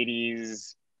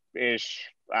 1980s-ish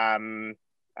kind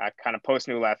of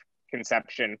post-New Left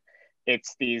conception,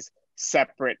 it's these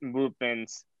separate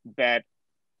movements that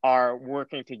are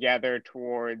working together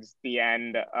towards the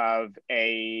end of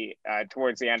a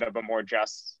more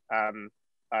just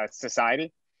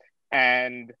society.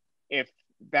 And if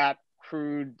that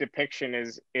crude depiction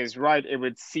is right, it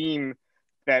would seem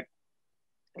that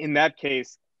in that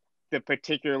case, the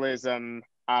particularism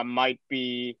might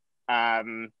be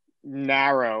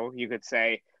narrow, you could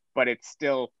say, but it's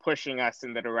still pushing us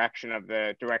in the direction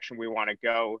we want to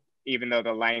go, even though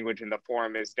the language and the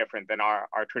form is different than our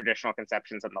traditional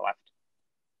conceptions on the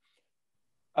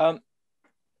left.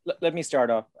 Let me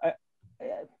start off.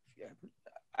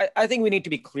 I think we need to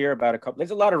be clear about a couple.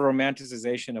 There's a lot of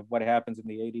romanticization of what happens in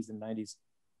the 80s and 90s.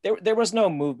 There was no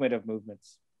movement of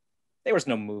movements. There was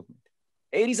no movement.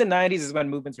 80s and 90s is when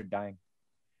movements are dying.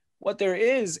 What there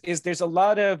is there's a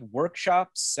lot of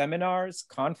workshops, seminars,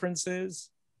 conferences,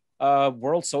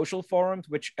 World Social Forums,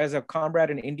 which, as a comrade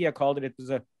in India called it, it was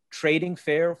a trading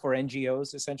fair for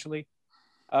NGOs, essentially.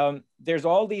 There's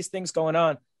all these things going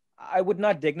on. I would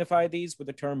not dignify these with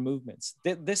the term movements.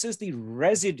 This is the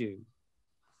residue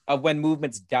of when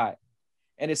movements die.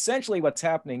 And essentially what's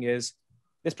happening is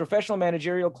this professional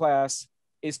managerial class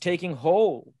is taking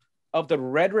hold of the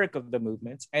rhetoric of the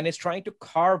movements and is trying to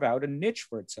carve out a niche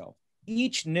for itself.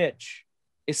 Each niche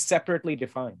is separately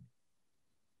defined.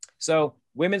 So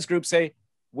women's groups say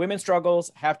women's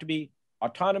struggles have to be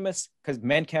autonomous because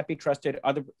men can't be trusted,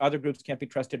 other groups can't be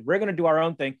trusted. We're going to do our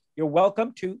own thing. You're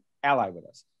welcome to ally with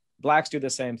us. Blacks do the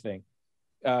same thing.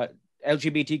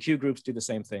 LGBTQ groups do the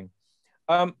same thing.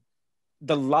 The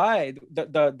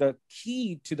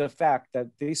key to the fact that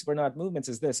these were not movements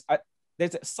is this.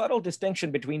 There's a subtle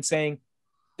distinction between saying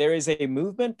there is a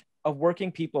movement of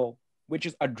working people which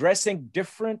is addressing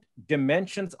different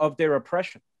dimensions of their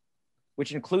oppression,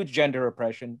 which includes gender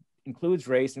oppression, includes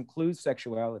race, includes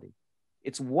sexuality.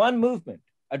 It's one movement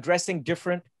addressing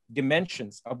different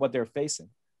dimensions of what they're facing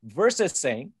versus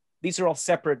saying these are all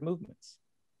separate movements.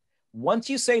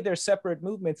 Once you say they're separate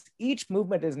movements, each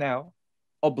movement is now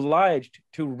obliged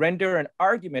to render an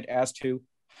argument as to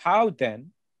how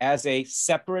then, as a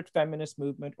separate feminist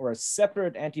movement or a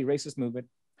separate anti-racist movement,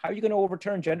 how are you going to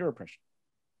overturn gender oppression?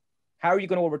 How are you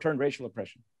going to overturn racial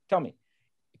oppression? Tell me,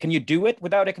 can you do it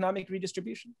without economic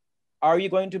redistribution? Are you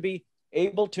going to be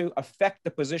able to affect the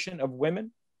position of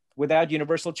women without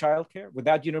universal childcare,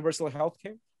 without universal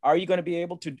healthcare? Are you going to be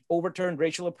able to overturn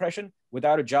racial oppression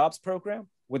without a jobs program,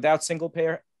 without single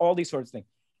payer, all these sorts of things?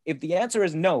 If the answer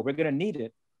is no, we're going to need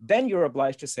it, then you're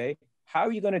obliged to say, how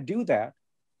are you going to do that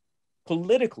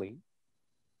politically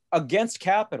against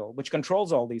capital, which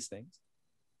controls all these things,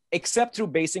 except through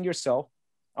basing yourself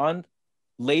on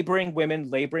laboring women,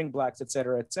 laboring Blacks, et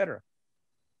cetera, et cetera.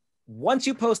 Once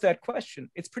you pose that question,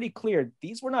 it's pretty clear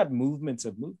these were not movements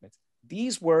of movements.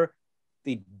 These were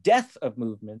the death of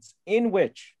movements in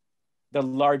which the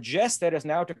largesse that is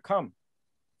now to come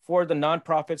for the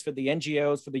nonprofits, for the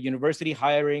NGOs, for the university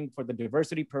hiring, for the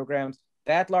diversity programs,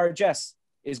 that largesse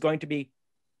is going to be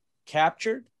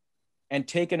captured and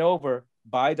taken over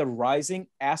by the rising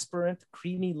aspirant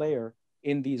creamy layer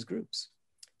in these groups.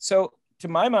 So to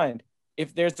my mind,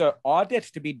 if there's an audit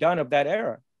to be done of that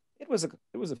era, it was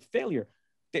a failure.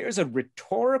 There's a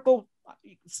rhetorical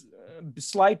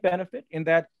slight benefit in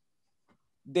that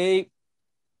they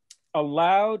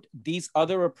allowed these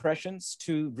other oppressions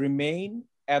to remain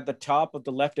at the top of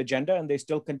the left agenda, and they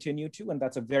still continue to, and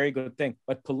that's a very good thing.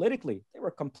 But politically, they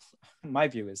were, my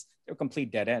view is, they're a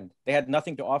complete dead end. They had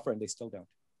nothing to offer, and they still don't.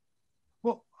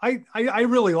 Well, I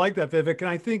really like that, Vivek, and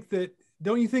I think that,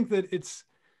 don't you think that it's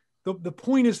the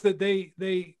point is that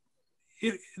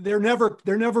they're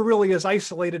never really as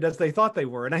isolated as they thought they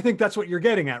were, and I think that's what you're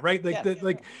getting at, right?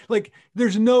 Like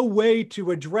there's no way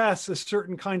to address a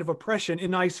certain kind of oppression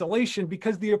in isolation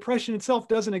because the oppression itself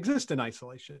doesn't exist in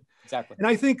isolation. Exactly. And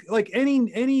I think like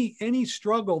any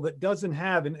struggle that doesn't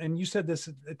have, and you said this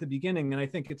at the beginning, and I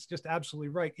think it's just absolutely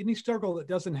right. Any struggle that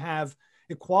doesn't have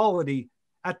equality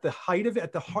at the height of it,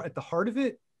 at the heart of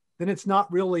it, then it's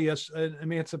not really an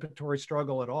emancipatory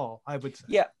struggle at all, I would say.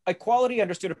 Yeah, equality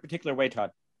understood a particular way,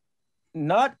 Todd.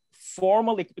 Not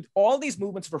formally, all these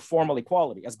movements for formal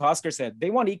equality, as Bhaskar said, they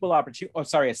want equal opportunity,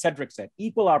 as Cedric said,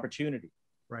 equal opportunity.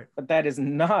 Right. But that is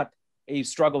not a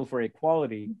struggle for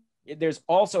equality. There's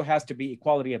also has to be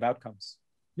equality of outcomes.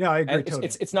 Yeah, I agree. And totally.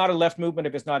 it's not a left movement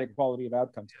if it's not equality of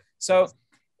outcomes. So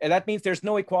and that means there's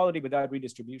no equality without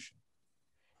redistribution.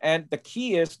 And the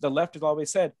key is, the left has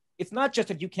always said, it's not just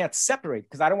that you can't separate,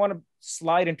 because I don't want to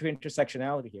slide into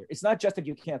intersectionality here. It's not just that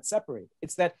you can't separate.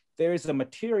 It's that there is a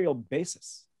material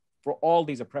basis for all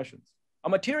these oppressions, a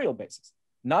material basis,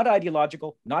 not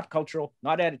ideological, not cultural,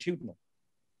 not attitudinal.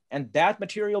 And that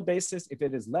material basis, if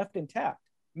it is left intact,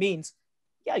 means,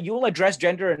 yeah, you'll address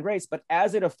gender and race, but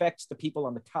as it affects the people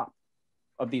on the top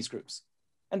of these groups.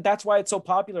 And that's why it's so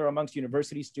popular amongst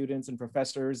university students and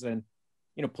professors and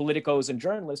politicos and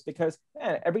journalists, because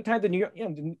every time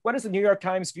what is the New York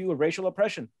Times view of racial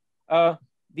oppression? The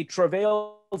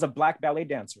travails of Black ballet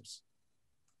dancers,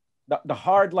 the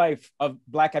hard life of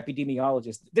Black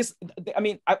epidemiologists.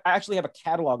 I actually have a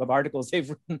catalog of articles they've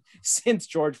written since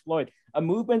George Floyd, a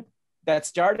movement that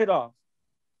started off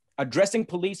addressing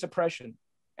police oppression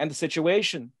and the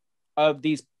situation of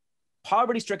these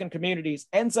poverty-stricken communities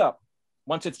ends up,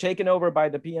 once it's taken over by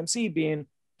the PMC, being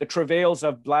the travails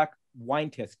of Black wine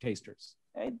tasters.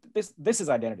 This is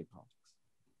identity politics.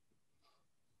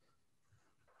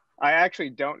 I actually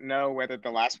don't know whether the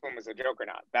last one was a joke or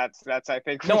not. That's I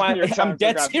think. No, I'm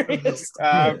dead serious.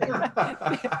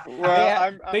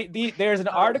 There's an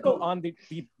article on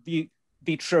the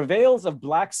travails of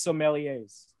Black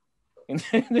sommeliers in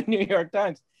the New York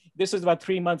Times. This was about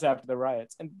 3 months after the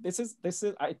riots, and this is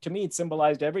to me, it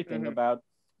symbolized everything about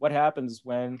what happens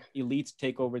when elites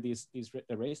take over the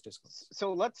race discourse.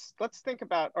 So let's think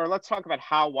about, or let's talk about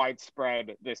how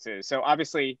widespread this is. So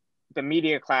obviously the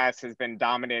media class has been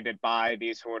dominated by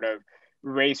these sort of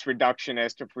race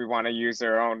reductionist, if we want to use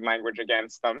their own language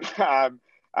against them,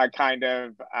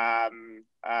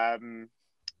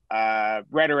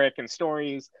 rhetoric and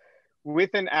stories.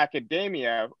 Within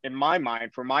academia, in my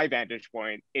mind, from my vantage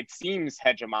point, it seems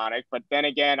hegemonic, but then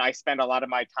again, I spend a lot of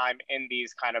my time in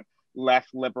these kind of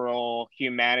left liberal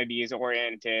humanities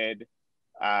oriented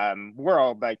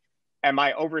world. Like, am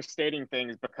I overstating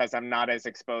things because I'm not as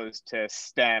exposed to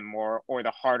STEM or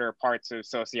the harder parts of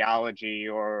sociology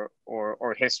or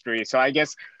history? So I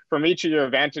guess from each of your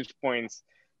vantage points,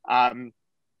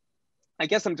 I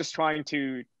guess I'm just trying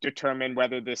to determine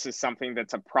whether this is something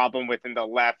that's a problem within the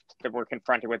left that we're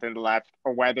confronted within the left,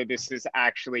 or whether this is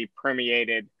actually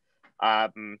permeated,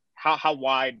 how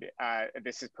wide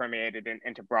this is permeated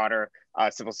into broader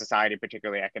civil society,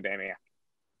 particularly academia.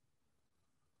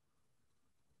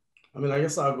 I mean, I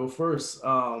guess I'll go first.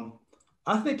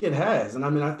 I think it has. And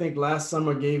I mean, I think last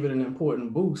summer gave it an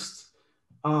important boost.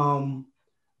 I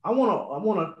want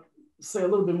to say a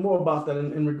little bit more about that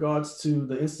in regards to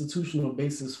the institutional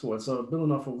basis for it. So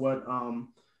building off of what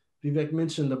Vivek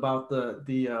mentioned about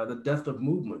the death of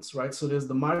movements, right? So there's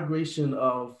the migration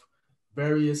of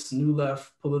various new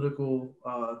left political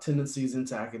tendencies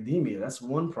into academia. That's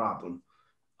one problem.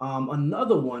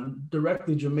 Another one,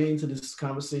 directly germane to this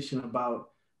conversation about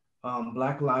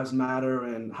Black Lives Matter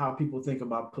and how people think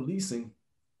about policing,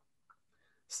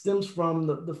 stems from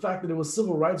the fact that it was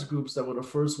civil rights groups that were the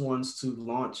first ones to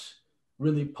launch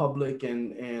really public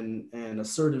and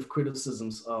assertive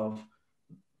criticisms of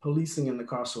policing and the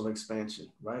carceral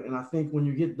expansion, right? And I think when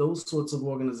you get those sorts of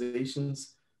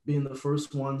organizations being the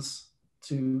first ones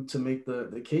to make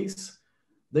the case,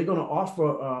 they're going to offer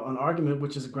an argument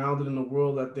which is grounded in the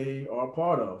world that they are a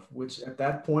part of, which at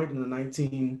that point in the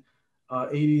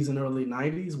 1980s and early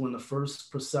 90s, when the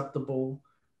first perceptible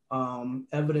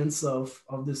evidence of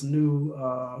this new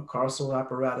carceral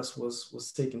apparatus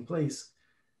was taking place,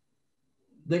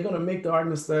 they're going to make the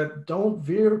arguments that don't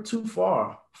veer too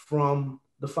far from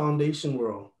the foundation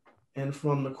world and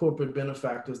from the corporate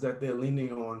benefactors that they're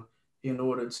leaning on in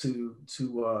order to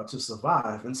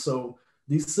survive. And so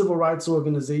these civil rights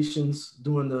organizations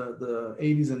during the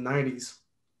 80s and 90s,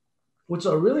 which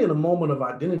are really in a moment of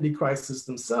identity crisis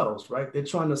themselves, right? They're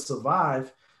trying to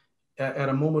survive at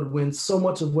a moment when so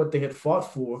much of what they had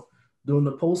fought for during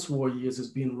the post-war years is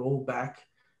being rolled back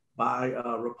by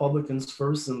Republicans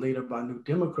first and later by New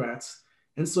Democrats.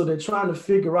 And so they're trying to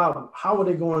figure out how are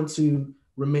they going to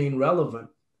remain relevant.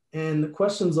 And the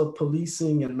questions of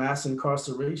policing and mass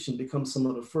incarceration become some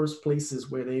of the first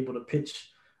places where they're able to pitch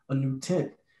a new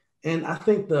tent. And I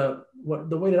think the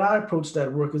way that I approached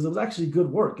that work is it was actually good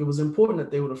work. It was important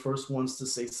that they were the first ones to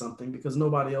say something because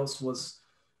nobody else was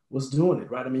doing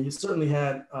it, right? I mean, you certainly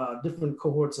had different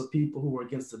cohorts of people who were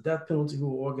against the death penalty who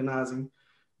were organizing,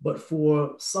 but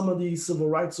for some of these civil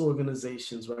rights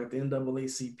organizations, right, the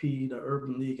NAACP, the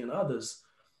Urban League, and others,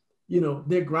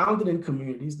 they're grounded in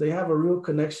communities. They have a real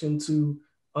connection to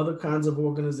other kinds of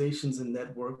organizations and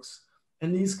networks.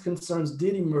 And these concerns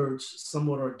did emerge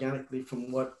somewhat organically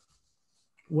from what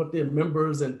their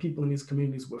members and people in these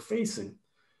communities were facing.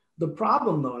 The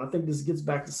problem, though, and I think this gets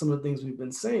back to some of the things we've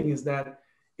been saying, is that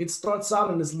it starts out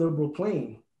in this liberal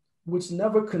plane, which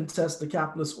never contests the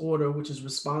capitalist order, which is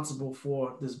responsible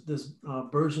for this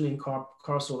burgeoning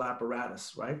carceral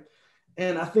apparatus, right?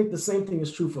 And I think the same thing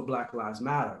is true for Black Lives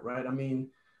Matter, right? I mean,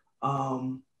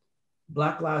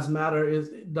 Black Lives Matter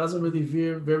doesn't really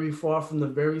veer very far from the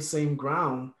very same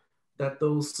ground that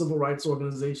those civil rights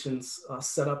organizations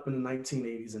set up in the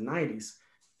 1980s and 90s.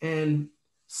 And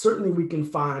certainly we can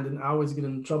find, and I always get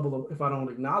in trouble if I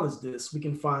don't acknowledge this, we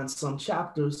can find some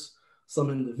chapters, some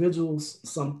individuals,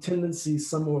 some tendencies,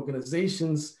 some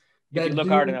organizations that you look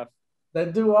hard enough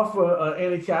that do offer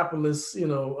anti-capitalist,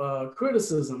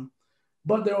 criticism,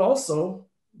 but they're also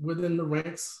within the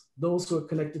ranks those who are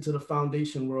connected to the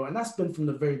foundation world, and that's been from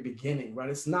the very beginning, right?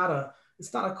 It's not a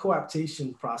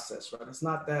cooptation process, right? It's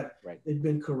not that they've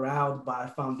been corralled by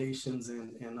foundations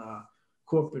and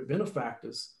corporate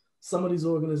benefactors. Some of these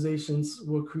organizations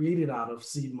were created out of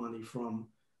seed money from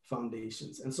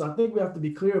foundations. And so I think we have to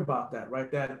be clear about that, right?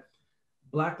 That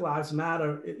Black Lives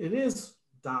Matter, it is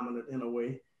dominant in a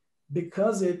way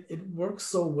because it works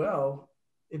so well.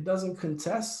 It doesn't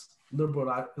contest liberal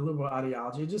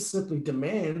ideology. It just simply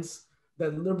demands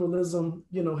that liberalism,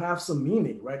 have some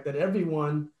meaning, right? That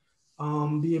everyone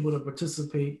be able to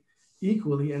participate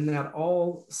equally and that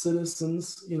all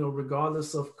citizens,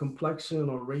 regardless of complexion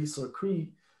or race or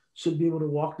creed, should be able to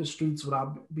walk the streets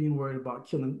without being worried about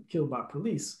killed by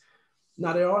police.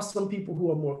 Now, there are some people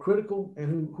who are more critical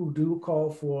and who do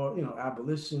call for,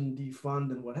 abolition,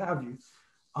 defund, and what have you.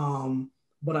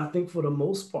 But I think for the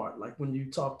most part, like when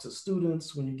you talk to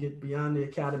students, when you get beyond the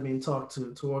academy and talk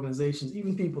to organizations,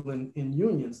 even people in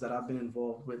unions that I've been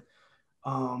involved with,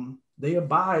 they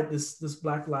abide this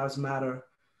Black Lives Matter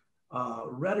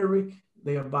rhetoric.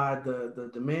 They abide the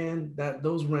demand that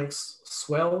those ranks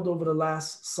swelled over the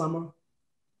last summer,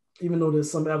 even though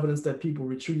there's some evidence that people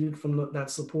retreated from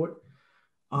that support.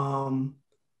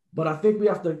 But I think we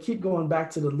have to keep going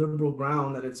back to the liberal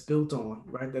ground that it's built on,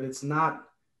 right? That it's not,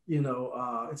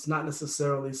 it's not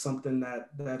necessarily something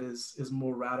that is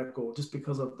more radical just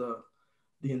because of the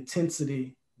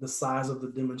intensity, the size of the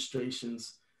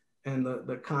demonstrations, and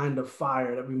the kind of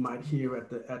fire that we might hear at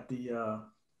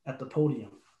the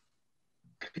podium.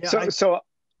 Yeah,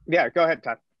 yeah, go ahead,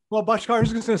 Todd. Well, Bhaskar, I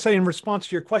was just going to say in response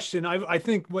to your question, I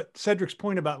think what Cedric's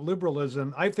point about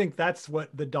liberalism, I think that's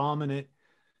what the dominant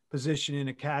position in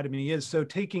academy is. So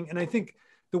and I think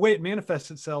the way it manifests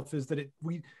itself is that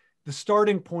the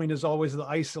starting point is always the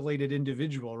isolated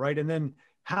individual, right? And then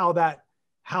how that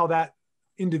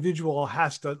individual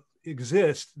has to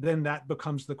exist, then that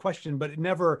becomes the question. But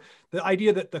the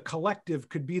idea that the collective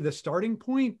could be the starting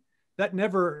point,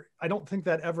 I don't think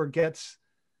that ever gets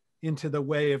into the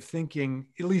way of thinking,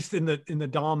 at least in the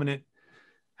dominant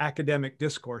academic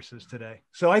discourses today.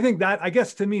 So I think that, I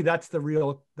guess to me, that's the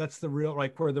real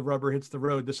like where the rubber hits the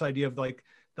road, this idea of like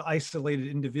the isolated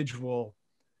individual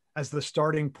as the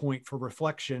starting point for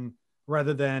reflection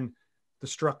rather than the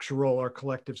structural or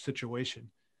collective situation.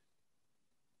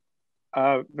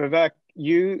 Vivek,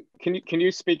 can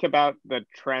you speak about the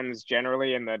trends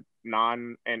generally in the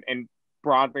and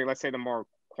broadly, let's say the more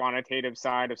quantitative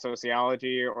side of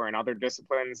sociology or in other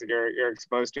disciplines that you're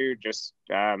exposed to, just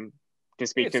to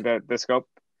speak to the scope?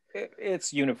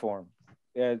 It's uniform.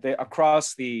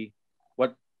 Across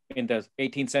what in the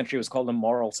 18th century was called the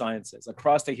moral sciences,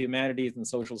 across the humanities and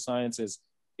social sciences,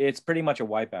 it's pretty much a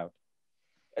wipeout.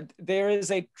 There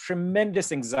is a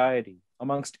tremendous anxiety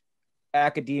amongst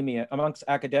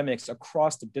academics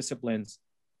across the disciplines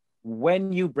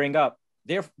when you bring up,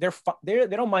 they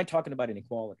don't mind talking about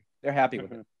inequality. They're happy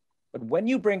with it. But when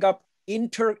you bring up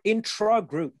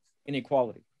intra-group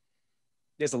inequality.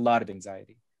 There's a lot of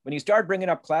anxiety. When you start bringing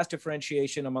up class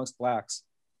differentiation amongst Blacks,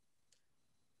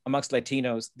 amongst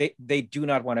Latinos, they do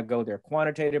not want to go there,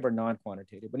 quantitative or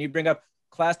non-quantitative. When you bring up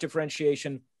class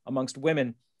differentiation amongst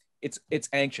women, it's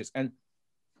anxious. And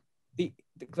the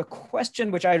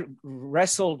question which I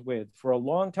wrestled with for a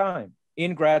long time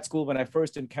in grad school when I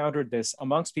first encountered this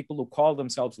amongst people who call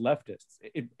themselves leftists,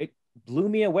 it blew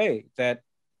me away that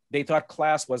they thought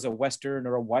class was a Western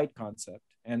or a white concept,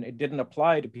 and it didn't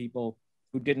apply to people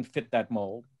who didn't fit that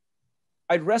mold.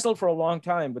 I wrestled for a long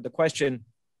time with the question,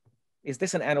 is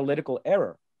this an analytical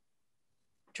error?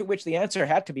 To which the answer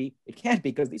had to be, it can't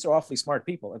be, because these are awfully smart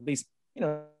people, at least,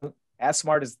 as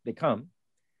smart as they come.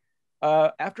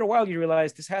 After a while, you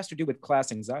realize this has to do with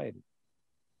class anxiety.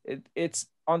 It's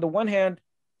on the one hand,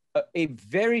 a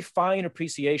very fine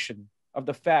appreciation of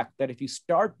the fact that if you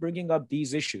start bringing up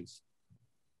these issues,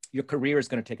 your career is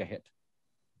going to take a hit.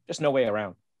 There's no way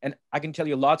around. And I can tell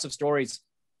you lots of stories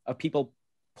of people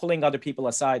pulling other people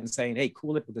aside and saying, hey,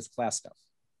 cool it with this class stuff.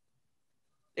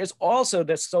 There's also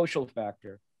this social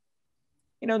factor.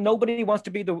 Nobody wants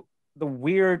to be the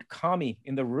weird commie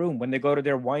in the room when they go to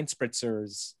their wine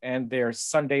spritzers and their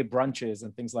Sunday brunches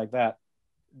and things like that.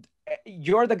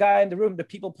 You're the guy in the room that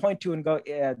people point to and go,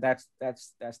 yeah, that's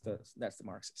the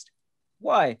Marxist.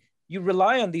 Why? You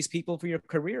rely on these people for your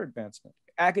career advancement.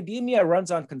 Academia runs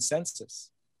on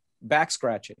consensus, back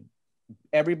scratching,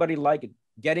 everybody like it,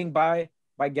 getting by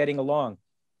getting along.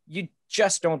 You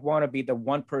just don't want to be the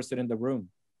one person in the room.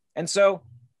 And so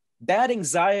that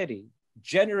anxiety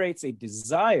generates a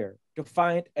desire to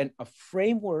find a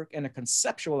framework and a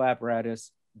conceptual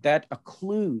apparatus that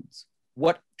occludes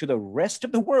what to the rest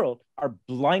of the world are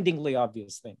blindingly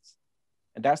obvious things.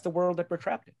 And that's the world that we're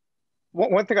trapped in.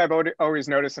 One thing I've always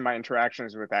noticed in my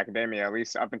interactions with academia, at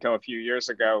least up until a few years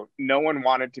ago, no one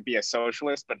wanted to be a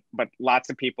socialist, but lots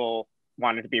of people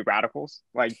wanted to be radicals.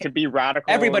 Like, to be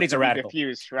radical, everybody's a radical,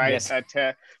 diffused, right? Yes.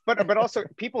 But also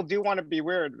people do want to be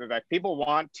weird, Vivek. People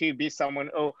want to be someone.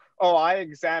 Oh, I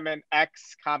examine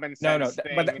X common sense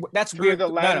thing but that's through weird. the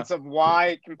lens of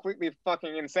Y, completely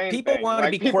fucking insane. People want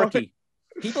to be quirky.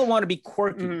 People want to be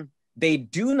quirky. Mm-hmm. They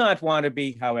do not want to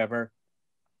be, however,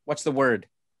 what's the word?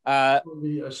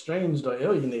 Be estranged or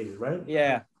alienated, right?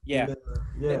 Yeah.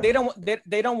 They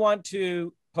don't want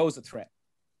to pose a threat.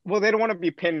 Well, they don't want to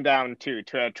be pinned down to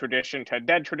a tradition, to a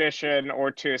dead tradition,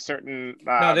 or to a certain.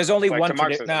 No, there's only one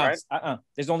tradition. No, right?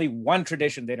 There's only one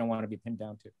tradition they don't want to be pinned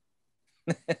down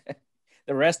to.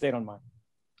 The rest they don't mind.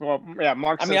 Well, yeah,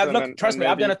 Marxism. I mean, trust me,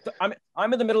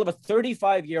 I'm in the middle of a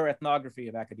 35-year ethnography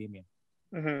of academia.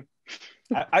 Mm-hmm.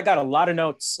 I got a lot of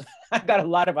notes. I got a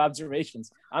lot of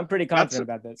observations. I'm pretty confident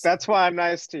about this. That's why I'm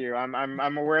nice to you.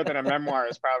 I'm aware that a memoir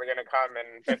is probably going to come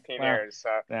in 15 years. So.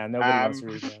 Yeah, nobody wants to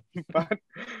read that.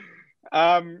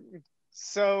 But,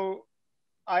 so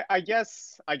I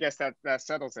guess that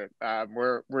settles it.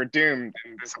 We're doomed,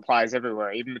 and this applies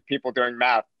everywhere. Even the people doing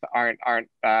math can't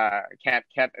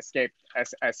escape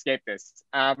this.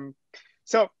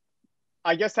 So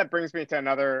I guess that brings me to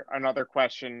another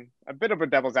question, a bit of a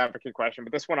devil's advocate question,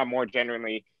 but this one I'm more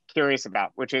genuinely curious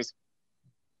about, which is,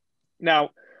 now,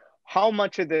 how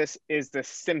much of this is a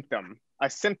symptom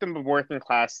of working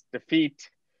class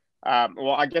defeat?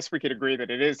 Well, I guess we could agree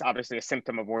that it is obviously a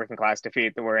symptom of working class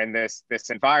defeat that we're in this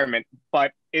environment,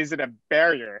 but is it a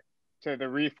barrier to the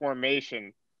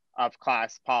reformation of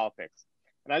class politics?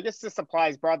 And I guess this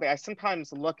applies broadly. I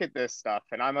sometimes look at this stuff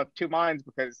and I'm of two minds,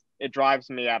 because it drives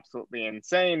me absolutely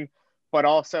insane. But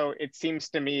also it seems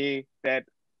to me that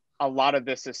a lot of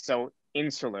this is so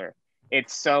insular.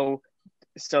 It's so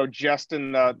just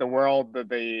in the world of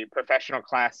the professional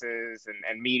classes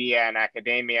and media and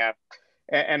academia.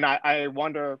 And I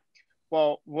wonder,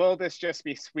 well, will this just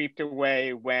be swept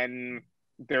away when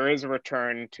there is a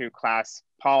return to class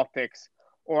politics?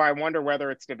 Or I wonder whether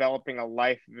it's developing a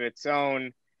life of its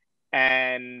own,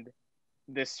 and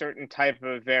this certain type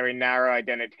of very narrow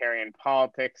identitarian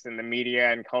politics and the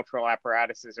media and cultural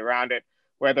apparatuses around it,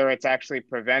 whether it's actually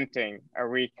preventing a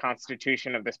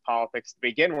reconstitution of this politics to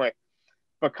begin with.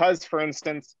 Because, for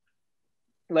instance,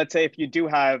 let's say if you do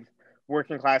have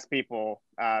working class people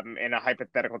in a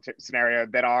hypothetical scenario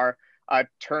that are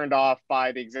turned off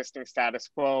by the existing status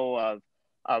quo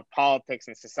of politics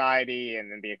and society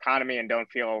and the economy and don't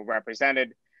feel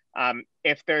represented,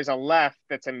 if there's a left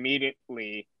that's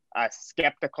immediately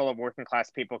skeptical of working class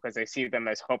people because they see them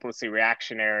as hopelessly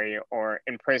reactionary or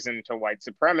imprisoned to white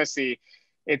supremacy,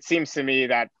 it seems to me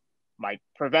that might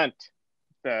prevent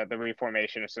the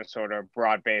reformation of some sort of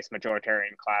broad-based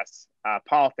majoritarian class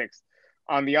politics.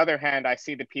 On the other hand, I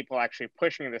see the people actually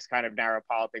pushing this kind of narrow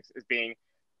politics as being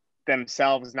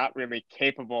themselves not really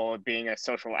capable of being a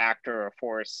social actor or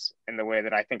force in the way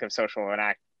that I think of social and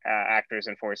actors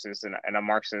and forces in a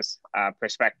Marxist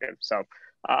perspective. So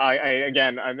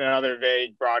again, another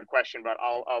vague, broad question, but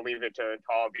I'll leave it to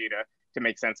all of you to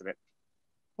make sense of it.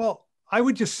 Well, I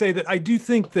would just say that I do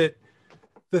think that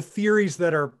the theories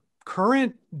that are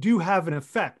current do have an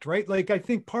effect, right? Like I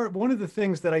think one of the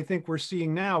things that I think we're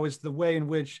seeing now is the way in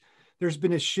which there's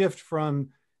been a shift from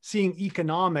seeing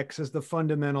economics as the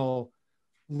fundamental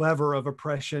lever of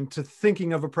oppression to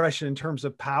thinking of oppression in terms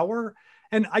of power.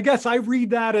 And I guess I read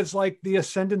that as like the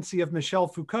ascendancy of Michel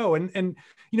Foucault. And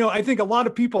you know, I think a lot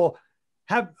of people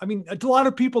a lot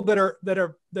of people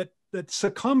that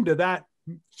succumb to that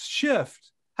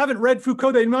shift haven't read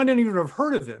Foucault. They might not even have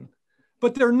heard of him,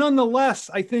 but they're nonetheless,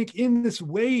 I think, in this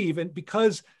wave, and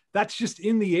because that's just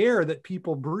in the air that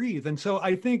people breathe. And so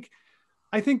I think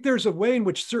there's a way in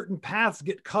which certain paths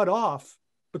get cut off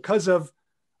because of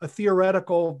a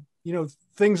theoretical, you know,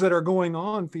 things that are going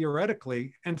on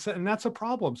theoretically. And that's a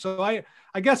problem. So I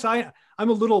guess I'm a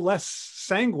little less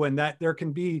sanguine that there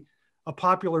can be a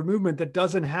popular movement that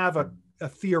doesn't have a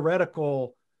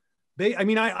theoretical. I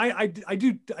mean, I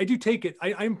do take it.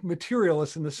 I'm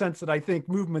materialist in the sense that I think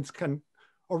movements can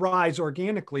arise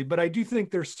organically, but I do think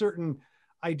there's certain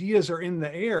ideas are in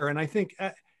the air. And I think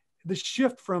the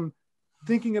shift from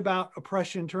thinking about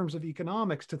oppression in terms of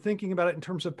economics to thinking about it in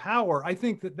terms of power, I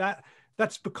think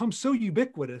that's become so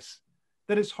ubiquitous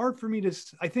that it's hard for me to,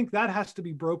 I think that has to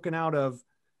be broken out of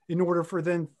in order for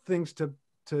then things to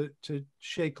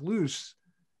shake loose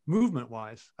movement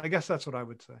wise. I guess that's what I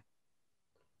would say.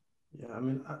 Yeah, I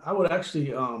mean, I would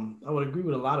actually, I would agree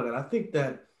with a lot of that. I think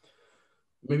that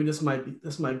maybe this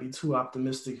might be too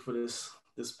optimistic for this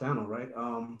panel, right?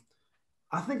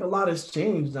 I think a lot has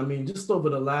changed. I mean, just over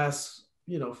the last,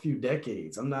 you know, few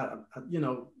decades. I'm not, you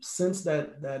know, since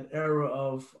that era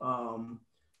of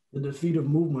the defeat of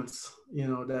movements, you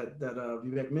know, that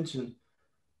Vivek mentioned.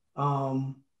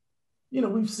 You know,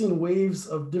 we've seen waves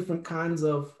of different kinds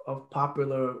of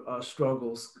popular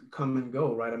struggles come and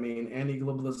go, right? I mean,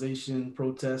 anti-globalization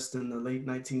protests in the late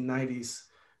 1990s,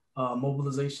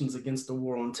 mobilizations against the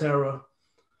war on terror,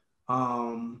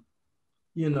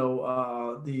 you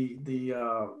know,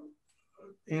 the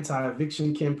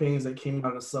anti-eviction campaigns that came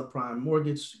out of the subprime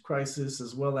mortgage crisis,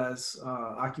 as well as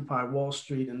Occupy Wall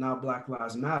Street and now Black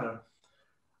Lives Matter.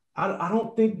 I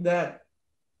don't think that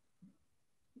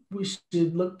we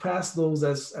should look past those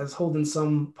as holding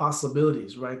some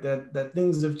possibilities, right? That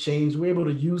things have changed. We're able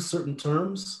to use certain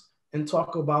terms and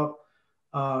talk about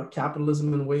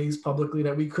capitalism in ways publicly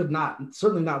that we could not,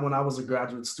 certainly not when I was a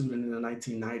graduate student in the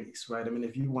 1990s, right? I mean,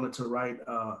 if you wanted to write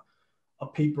a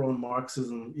paper on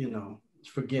Marxism, you know,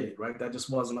 forget it, right? That just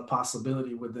wasn't a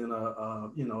possibility within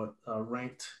a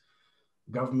ranked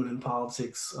government and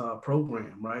politics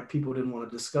program, right? People didn't want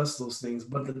to discuss those things,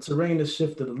 but the terrain has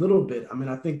shifted a little bit. I mean,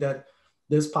 I think that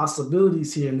there's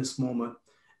possibilities here in this moment.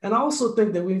 And I also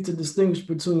think that we need to distinguish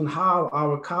between how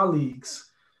our colleagues,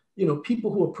 you know,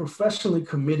 people who are professionally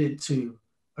committed to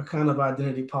a kind of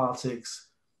identity politics,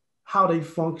 how they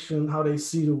function, how they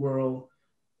see the world,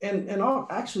 and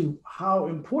actually how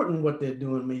important what they're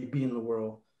doing may be in the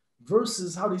world,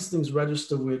 versus how these things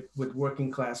register with working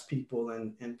class people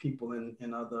and people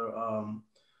in other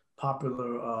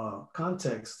popular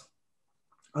contexts.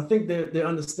 I think their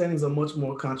understandings are much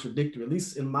more contradictory, at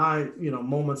least in my, you know,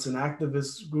 moments in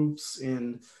activist groups,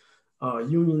 in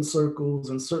union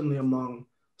circles, and certainly among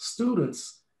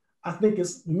students. I think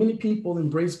it's many people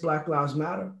embrace Black Lives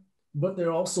Matter, but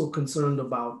they're also concerned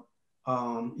about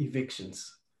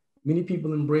evictions. Many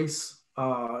people embrace,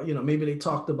 you know, maybe they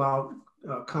talked about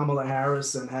Kamala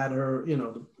Harris and had her, you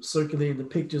know, circulated the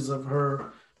pictures of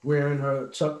her wearing her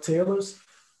Chuck Taylors,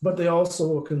 but they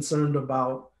also are concerned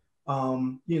about,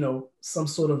 you know, some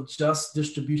sort of just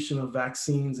distribution of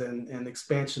vaccines and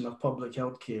expansion of public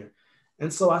health care.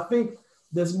 And so I think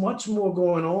there's much more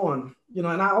going on, you know,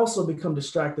 and I also become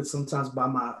distracted sometimes by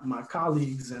my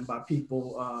colleagues and by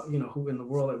people, you know, who in the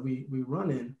world that we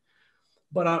run in.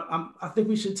 But I think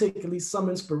we should take at least some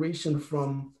inspiration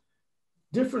from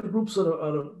different groups of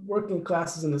the working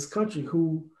classes in this country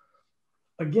who,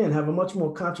 again, have a much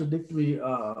more contradictory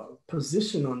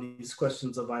position on these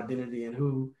questions of identity, and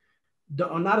who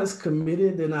are not as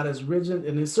committed, they're not as rigid,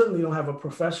 and they certainly don't have a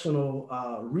professional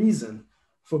reason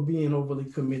for being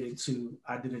overly committed to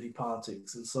identity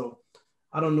politics. And so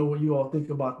I don't know what you all think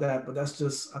about that, but that's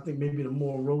just, I think, maybe the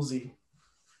more rosy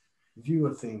view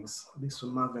of things, at least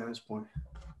from my vantage point.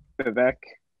 Vivek?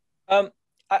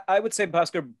 I would say,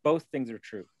 Bhaskar, both things are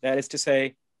true. That is to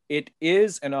say, it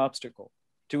is an obstacle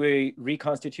to a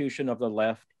reconstitution of the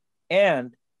left,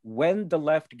 and when the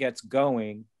left gets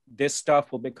going, this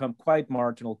stuff will become quite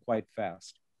marginal quite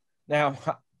fast. Now,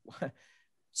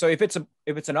 so if it's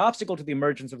an obstacle to the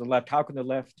emergence of the left, how can the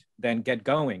left then get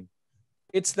going?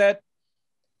 It's that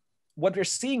what we're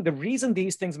seeing, the reason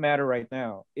these things matter right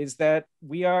now is that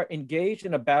we are engaged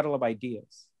in a battle of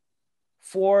ideas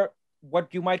for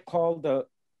what you might call the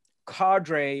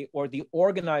cadre or the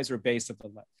organizer base of the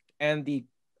left. And the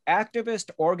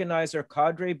activist organizer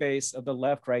cadre base of the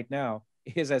left right now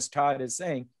is, as Todd is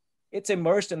saying, it's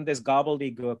immersed in this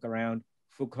gobbledygook around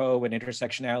Foucault and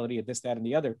intersectionality and this, that, and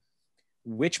the other,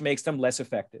 which makes them less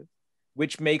effective,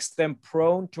 which makes them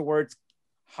prone towards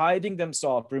hiding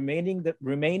themselves,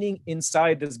 remaining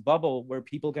inside this bubble where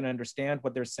people can understand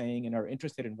what they're saying and are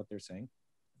interested in what they're saying,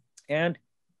 and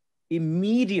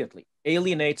immediately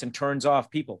alienates and turns off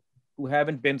people who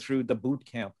haven't been through the boot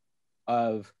camp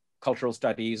of cultural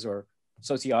studies or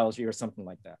sociology or something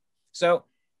like that. So,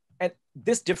 and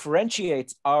this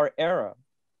differentiates our era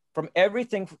from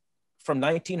everything from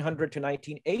 1900 to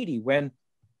 1980, when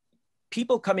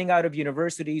people coming out of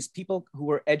universities, people who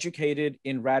were educated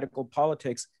in radical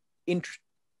politics, it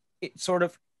sort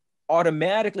of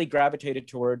automatically gravitated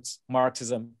towards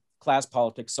Marxism, class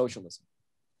politics, socialism.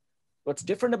 What's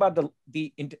different about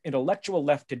the intellectual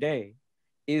left today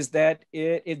is that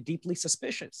it is deeply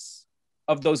suspicious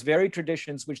of those very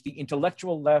traditions which the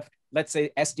intellectual left, let's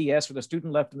say SDS or the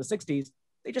student left in the 60s,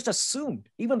 they just assumed,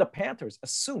 even the Panthers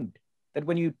assumed that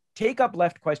when you take up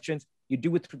left questions, you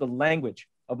do it through the language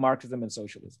of Marxism and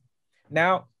socialism.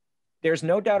 Now, there's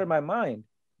no doubt in my mind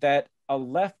that a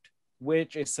left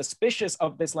which is suspicious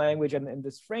of this language and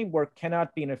this framework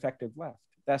cannot be an effective left.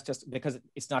 That's just because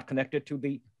it's not connected to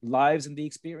the lives and the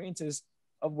experiences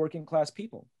of working class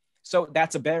people. So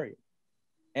that's a barrier.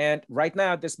 And right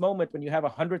now, at this moment, when you have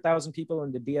 100,000 people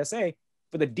in the DSA,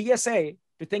 for the DSA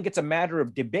to think it's a matter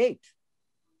of debate,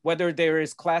 whether there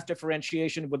is class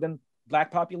differentiation within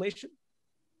Black population,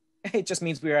 it just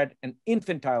means we're at an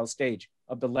infantile stage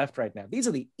of the left right now. These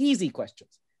are the easy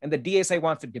questions, and the DSA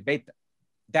wants to debate them.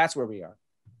 That's where we are.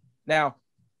 Now,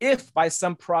 if by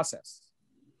some process,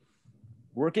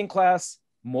 working class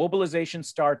mobilization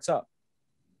starts up,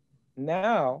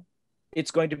 now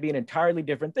it's going to be an entirely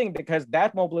different thing, because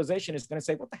that mobilization is going to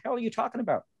say, what the hell are you talking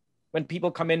about? When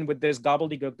people come in with this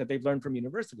gobbledygook that they've learned from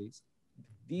universities,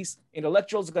 these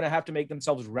intellectuals are going to have to make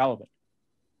themselves relevant.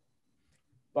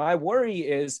 My worry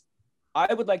is,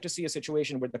 I would like to see a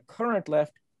situation where the current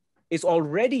left is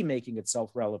already making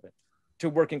itself relevant to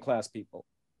working class people,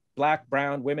 Black,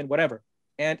 brown, women, whatever.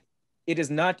 And it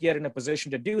is not yet in a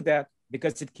position to do that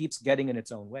because it keeps getting in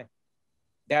its own way.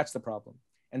 That's the problem.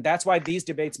 And that's why these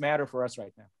debates matter for us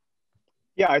right now.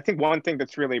 Yeah, I think one thing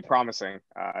that's really promising,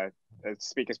 to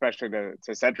speak especially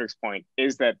to Cedric's point,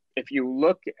 is that if you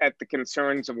look at the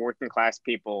concerns of working class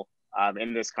people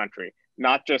in this country,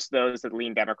 not just those that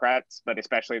lean Democrats, but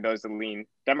especially those that lean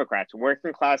Democrats,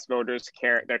 working class voters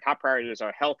care, their top priorities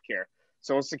are healthcare,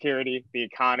 Social Security, the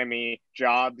economy,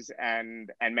 jobs,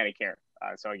 and Medicare.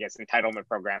 So I guess entitlement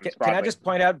programs. Can I just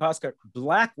point out, Bhaskar,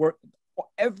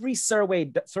 every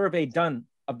survey done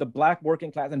of the Black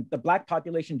working class and the Black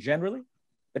population generally,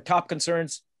 the top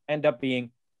concerns end up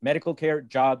being medical care,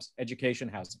 jobs, education,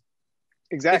 housing.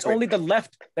 Exactly. It's only the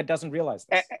left that doesn't realize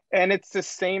this. And it's the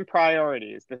same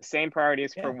priorities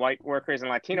for white workers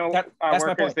and Latino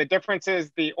workers. The difference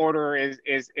is the order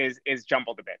is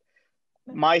jumbled a bit.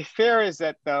 My fear is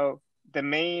that, though, the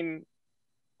main,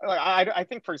 I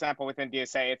think, for example, within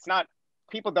DSA, it's not,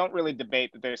 people don't really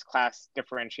debate that there's class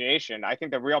differentiation. I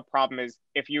think the real problem is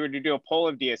if you were to do a poll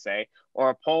of DSA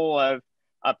or a poll of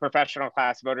professional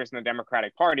class voters in the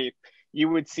Democratic Party, you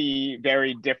would see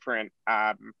very different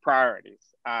priorities.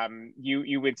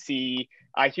 You would see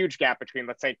a huge gap between,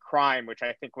 let's say, crime, which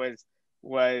I think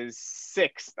was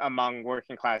sixth among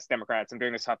working class Democrats. I'm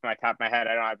doing this off the top of my head.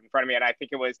 I don't have it in front of me. And I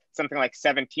think it was something like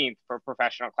 17th for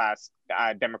professional class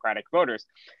Democratic voters.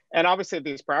 And obviously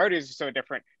these priorities are so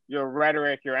different. Your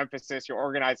rhetoric, your emphasis, your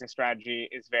organizing strategy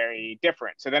is very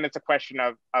different. So then it's a question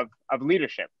of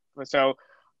leadership. So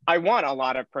I want a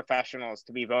lot of professionals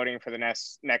to be voting for the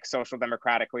next social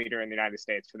democratic leader in the United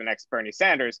States, for the next Bernie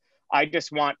Sanders. I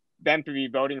just want them to be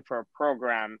voting for a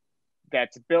program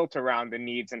that's built around the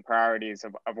needs and priorities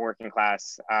of working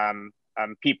class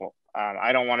people.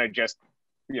 I don't want to just,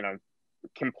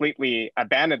 completely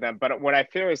abandon them. But what I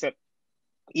fear is that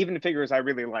even the figures I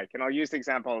really like, and I'll use the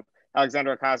example of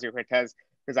Alexandra Ocasio-Cortez,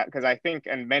 because I think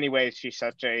in many ways she's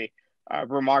such a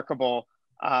remarkable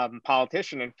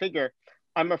politician and figure.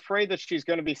 I'm afraid that she's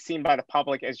going to be seen by the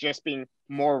public as just being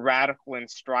more radical and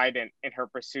strident in her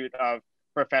pursuit of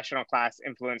professional class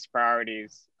influence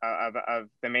priorities of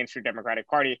the mainstream Democratic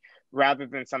Party rather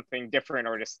than something different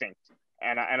or distinct.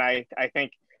 And I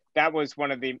think that was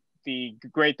one of the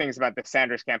great things about the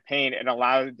Sanders campaign. It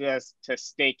allowed us to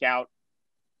stake out,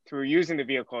 through using the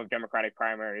vehicle of Democratic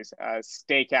primaries,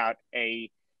 stake out a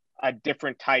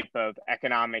different type of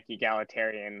economic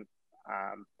egalitarian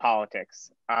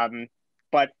politics.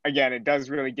 But again, it does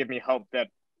really give me hope that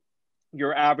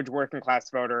your average working class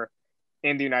voter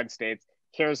in the United States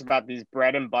cares about these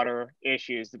bread and butter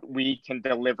issues that we can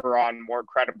deliver on more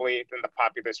credibly than the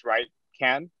populist right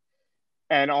can.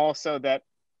 And also that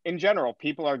in general,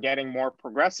 people are getting more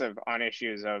progressive on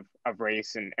issues of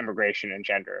race and immigration and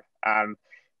gender.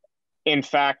 In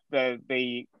fact,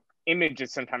 the image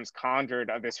that's sometimes conjured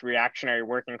of this reactionary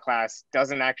working class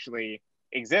doesn't actually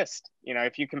exist. You know,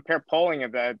 if you compare polling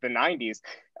of the 90s,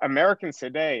 Americans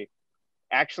today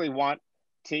actually want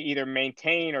to either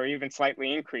maintain or even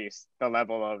slightly increase the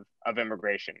level of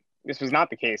immigration. This was not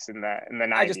the case in the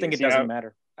 90s. I just think it doesn't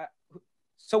matter.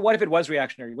 So what if it was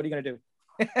reactionary? What are you going to do?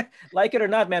 Like it or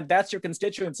not, man, that's your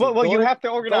constituency. Well, you have to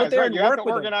organize. Right? You have to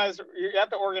organize. Them. You have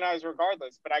to organize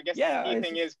regardless. But I guess the key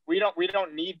thing is we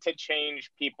don't need to change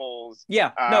people's.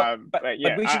 But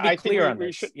we should be clear on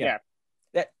this.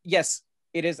 That yes,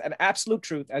 it is an absolute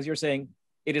truth, as you're saying.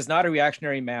 It is not a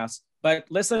reactionary mass. But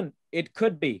listen, it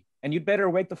could be, and you'd better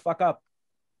wake the fuck up.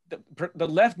 The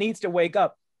left needs to wake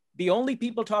up. The only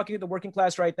people talking to the working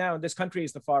class right now in this country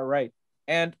is the far right,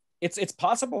 and it's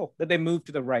possible that they move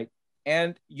to the right.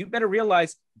 And you better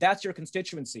realize that's your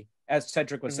constituency, as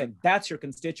Cedric was saying. That's your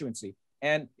constituency.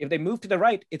 And if they move to the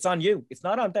right, it's on you. It's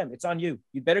not on them. It's on you.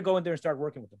 You better go in there and start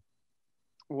working with them.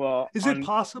 Well, is it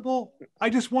possible?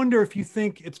 I just wonder if you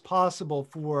think it's possible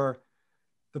for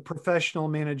the professional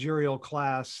managerial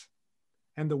class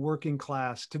and the working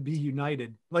class to be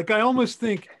united. Like, I almost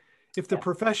think if the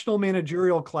professional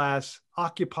managerial class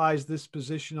occupies this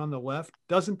position on the left,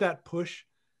 doesn't that push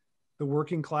the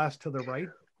working class to the right?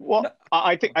 Well,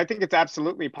 I think it's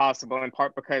absolutely possible, in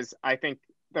part because I think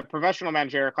the professional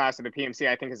managerial class of the PMC,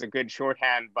 I think, is a good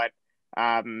shorthand, but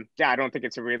I don't think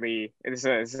it's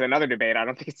this is another debate. I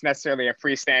don't think it's necessarily a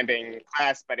freestanding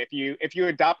class, but if you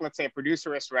adopt, let's say, a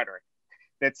producerist rhetoric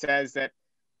that says that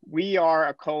we are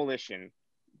a coalition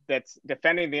that's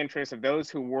defending the interests of those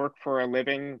who work for a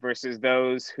living versus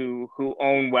those who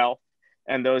own wealth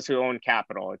and those who own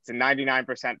capital. It's a 99%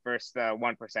 versus the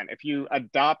 1%. If you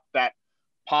adopt that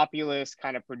populist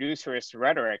kind of producerist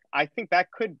rhetoric, I think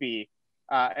that could be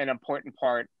an important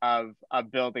part of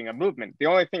building a movement. The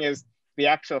only thing is the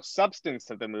actual substance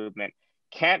of the movement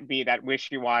can't be that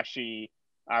wishy-washy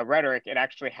rhetoric. It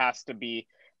actually has to be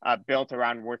built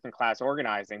around working class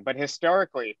organizing. But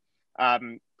historically,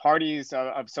 parties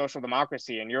of social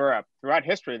democracy in Europe throughout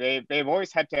history, they've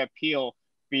always had to appeal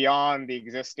beyond the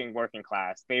existing working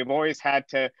class. They've always had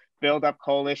to build up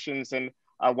coalitions and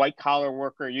white collar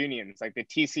worker unions like the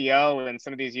TCO and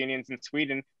some of these unions in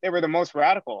Sweden. They were the most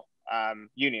radical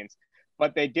unions,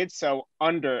 but they did so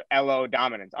under LO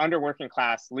dominance, under working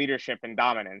class leadership and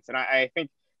dominance. And I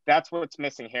think that's what's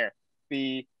missing here.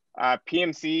 The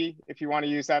PMC, if you want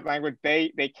to use that language,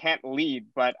 they can't lead,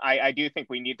 but I do think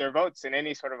we need their votes in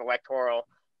any sort of electoral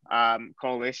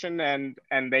coalition,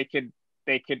 and they could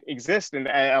exist, and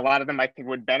a lot of them I think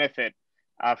would benefit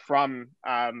from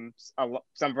some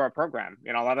of our program.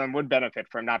 You know, a lot of them would benefit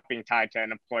from not being tied to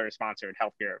an employer-sponsored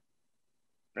healthcare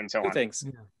and so on. Two things.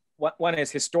 Yeah. One is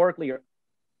historically,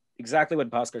 exactly what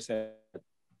Bhaskar said.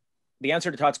 The answer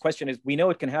to Todd's question is we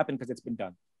know it can happen because it's been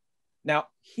done. Now,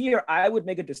 here I would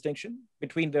make a distinction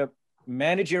between the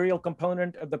managerial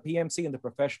component of the PMC and the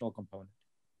professional component.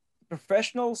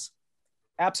 Professionals,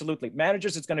 absolutely.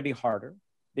 Managers, it's going to be harder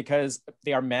because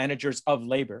they are managers of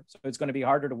labor. So it's going to be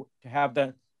harder to have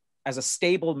them as a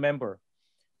stable member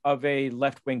of a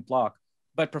left-wing bloc.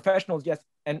 But professionals, yes.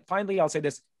 And finally, I'll say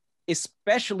this,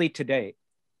 especially today,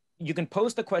 you can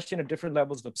pose the question at different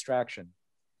levels of abstraction.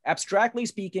 Abstractly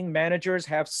speaking, managers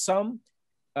have some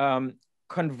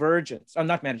convergence,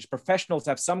 not managers, professionals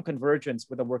have some convergence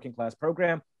with a working class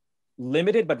program,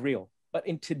 limited but real. But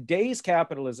in today's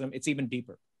capitalism, it's even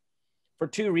deeper for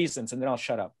two reasons, and then I'll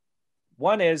shut up.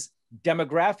 One is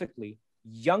demographically,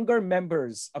 younger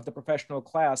members of the professional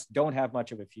class don't have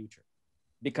much of a future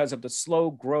because of the slow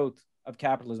growth of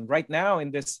capitalism. Right now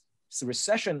in this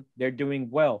recession, they're doing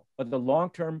well, but the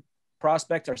long-term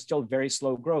prospects are still very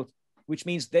slow growth, which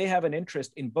means they have an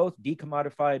interest in both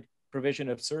decommodified provision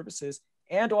of services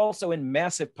and also in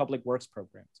massive public works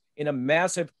programs, in a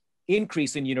massive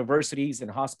increase in universities and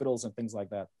hospitals and things like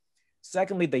that.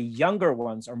 Secondly, the younger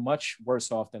ones are much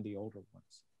worse off than the older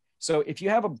ones. So if you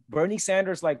have a Bernie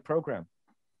Sanders-like program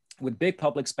with big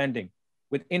public spending,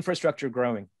 with infrastructure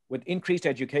growing, with increased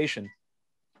education,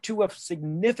 to a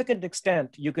significant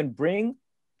extent, you can bring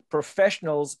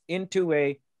professionals into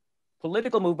a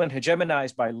political movement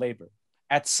hegemonized by labor.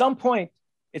 At some point,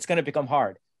 it's going to become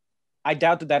hard. I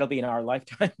doubt that that'll be in our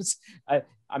lifetimes.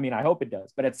 I mean, I hope it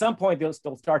does. But at some point,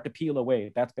 they'll start to peel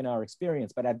away. That's been our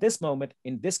experience. But at this moment,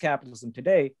 in this capitalism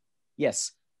today,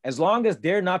 yes, as long as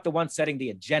they're not the ones setting the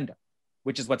agenda,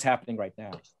 which is what's happening right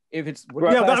now. If it's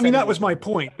I mean, that was my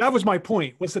point. That was my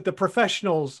point, was that the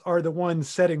professionals are the ones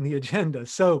setting the agenda.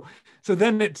 So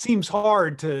then it seems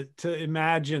hard to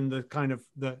imagine the kind of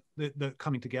the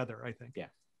coming together, I think. Yeah.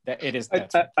 It is.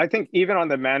 I think even on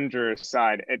the manager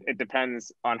side, it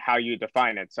depends on how you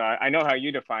define it. So I know how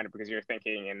you define it because you're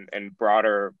thinking in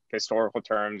broader historical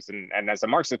terms and as a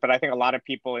Marxist, but I think a lot of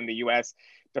people in the US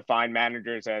define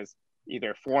managers as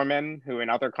either foremen who in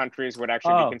other countries would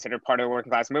actually be considered part of the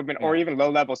working class movement, or even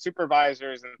low-level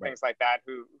supervisors and things like that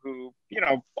who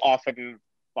often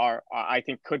are, I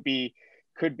think, could be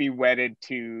wedded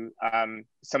to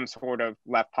some sort of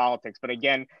left politics. But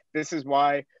again, this is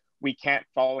why we can't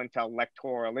fall into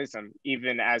electoralism,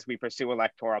 even as we pursue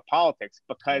electoral politics,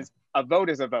 because a vote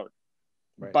is a vote.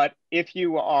 Right. But if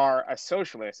you are a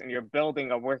socialist and you're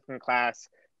building a working class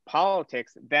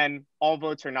politics, then all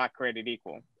votes are not created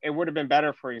equal. It would have been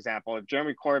better, for example, if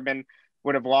Jeremy Corbyn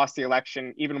would have lost the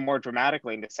election even more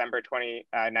dramatically in December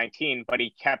 2019, but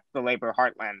he kept the Labour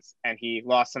heartlands and he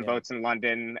lost some votes in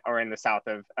London or in the south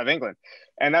of England.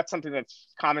 And that's something that's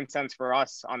common sense for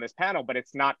us on this panel, but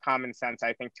it's not common sense,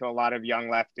 I think, to a lot of young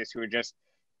leftists who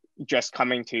are just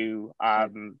coming to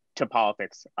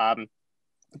politics.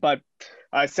 But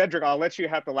Cedric, I'll let you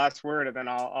have the last word, and then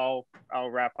I'll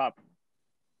wrap up.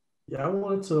 Yeah, I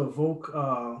wanted to evoke,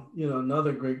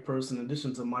 another great person in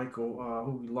addition to Michael,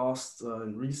 who we lost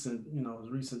in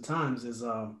recent times, is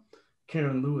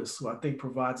Karen Lewis, who I think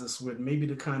provides us with maybe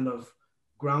the kind of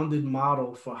grounded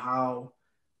model for how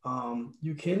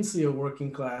you can see a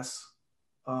working class,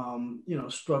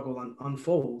 struggle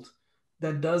unfold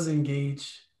that does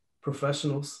engage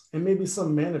professionals and maybe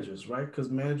some managers, right? Because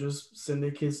managers send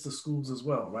their kids to schools as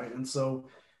well, right? And so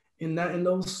in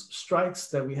those strikes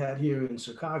that we had here in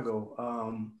Chicago,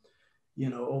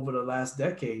 over the last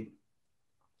decade,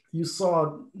 you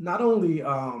saw not only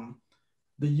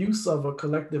the use of a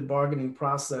collective bargaining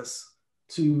process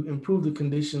to improve the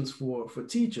conditions for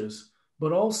teachers,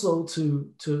 but also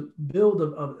to build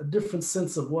a different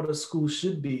sense of what a school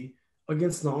should be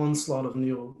against the onslaught of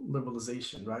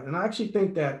neoliberalization, right? And I actually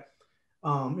think that,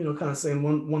 kind of saying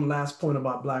one last point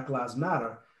about Black Lives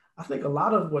Matter, I think a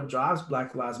lot of what drives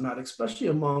Black Lives Matter, especially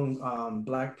among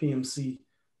Black PMC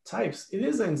types, it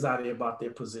is anxiety about their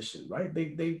position, right?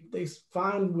 They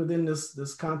find within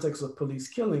this context of police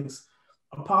killings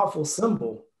a powerful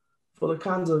symbol for the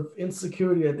kinds of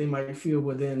insecurity that they might feel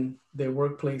within their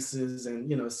workplaces.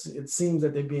 And, it seems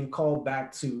that they're being called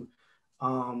back to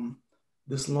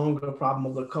this longer problem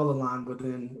of the color line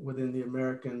within the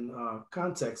American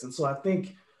context. And so I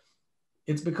think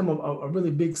it's become a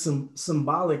really big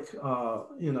symbolic,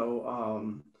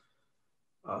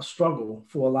 struggle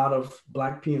for a lot of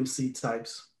Black PMC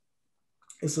types.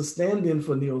 It's a stand-in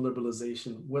for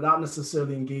neoliberalization without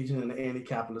necessarily engaging in the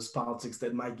anti-capitalist politics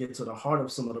that might get to the heart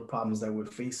of some of the problems that we're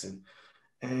facing.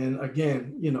 And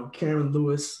again, Karen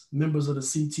Lewis, members of the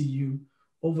CTU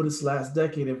over this last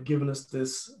decade have given us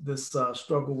this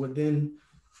struggle within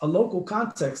a local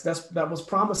context that was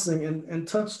promising and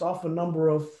touched off a number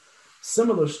of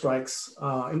similar strikes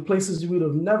in places you would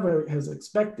have never has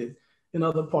expected in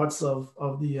other parts of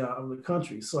the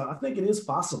country. So I think it is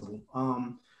possible.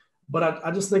 But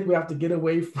I just think we have to get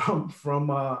away from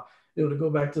to go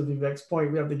back to Vivek's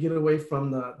point, we have to get away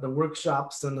from the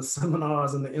workshops and the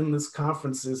seminars and the endless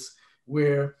conferences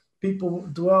where people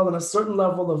dwell in a certain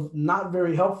level of not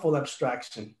very helpful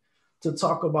abstraction to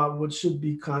talk about what should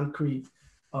be concrete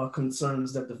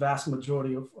concerns that the vast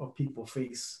majority of people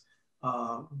face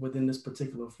within this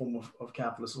particular form of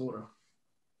capitalist order.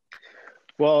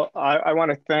 Well, I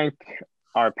want to thank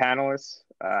our panelists.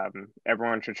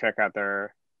 Everyone should check out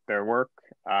their work.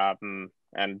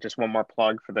 And just one more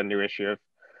plug for the new issue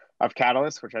of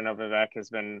Catalyst, which I know Vivek has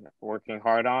been working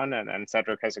hard on, and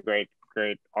Cedric has a great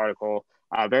article,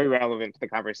 very relevant to the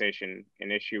conversation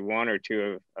in issue 1 or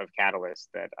 2 of Catalyst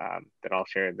that I'll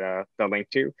share the link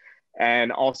to.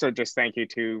 And also just thank you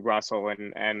to Russell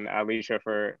and Alicia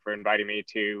for inviting me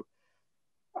to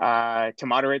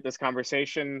moderate this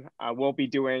conversation. We'll be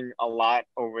doing a lot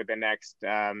over the next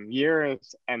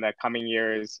years and the coming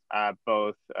years,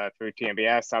 both through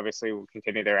TMBS, obviously we'll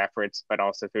continue their efforts, but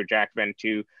also through Jacobin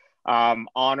to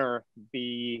honor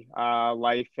the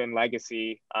life and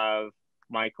legacy of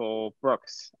Michael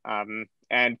Brooks.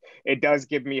 And it does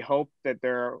give me hope that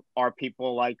there are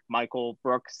people like Michael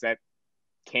Brooks that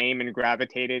came and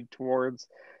gravitated towards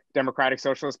democratic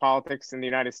socialist politics in the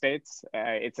United States.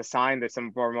 It's a sign that some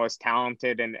of our most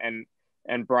talented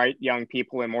and bright young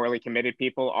people and morally committed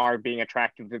people are being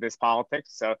attracted to this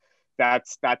politics. So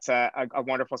that's a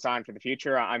wonderful sign for the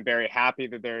future. I'm very happy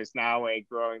that there is now a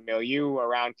growing milieu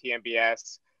around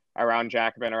TMBS, around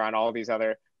Jacobin, around all these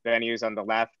other venues on the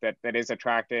left that is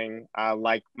attracting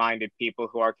like-minded people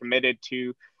who are committed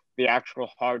to the actual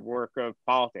hard work of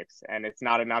politics. And it's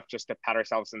not enough just to pat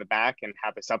ourselves in the back and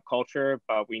have a subculture,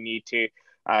 but we need to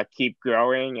keep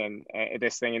growing and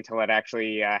this thing until it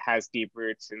actually has deep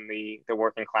roots in the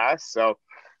working class. So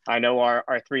I know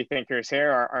our three thinkers here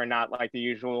are not like the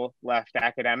usual left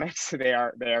academics. They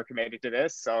are committed to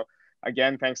this. So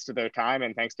again, thanks to their time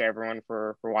and thanks to everyone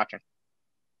for watching.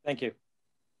 Thank you.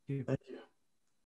 Thank you.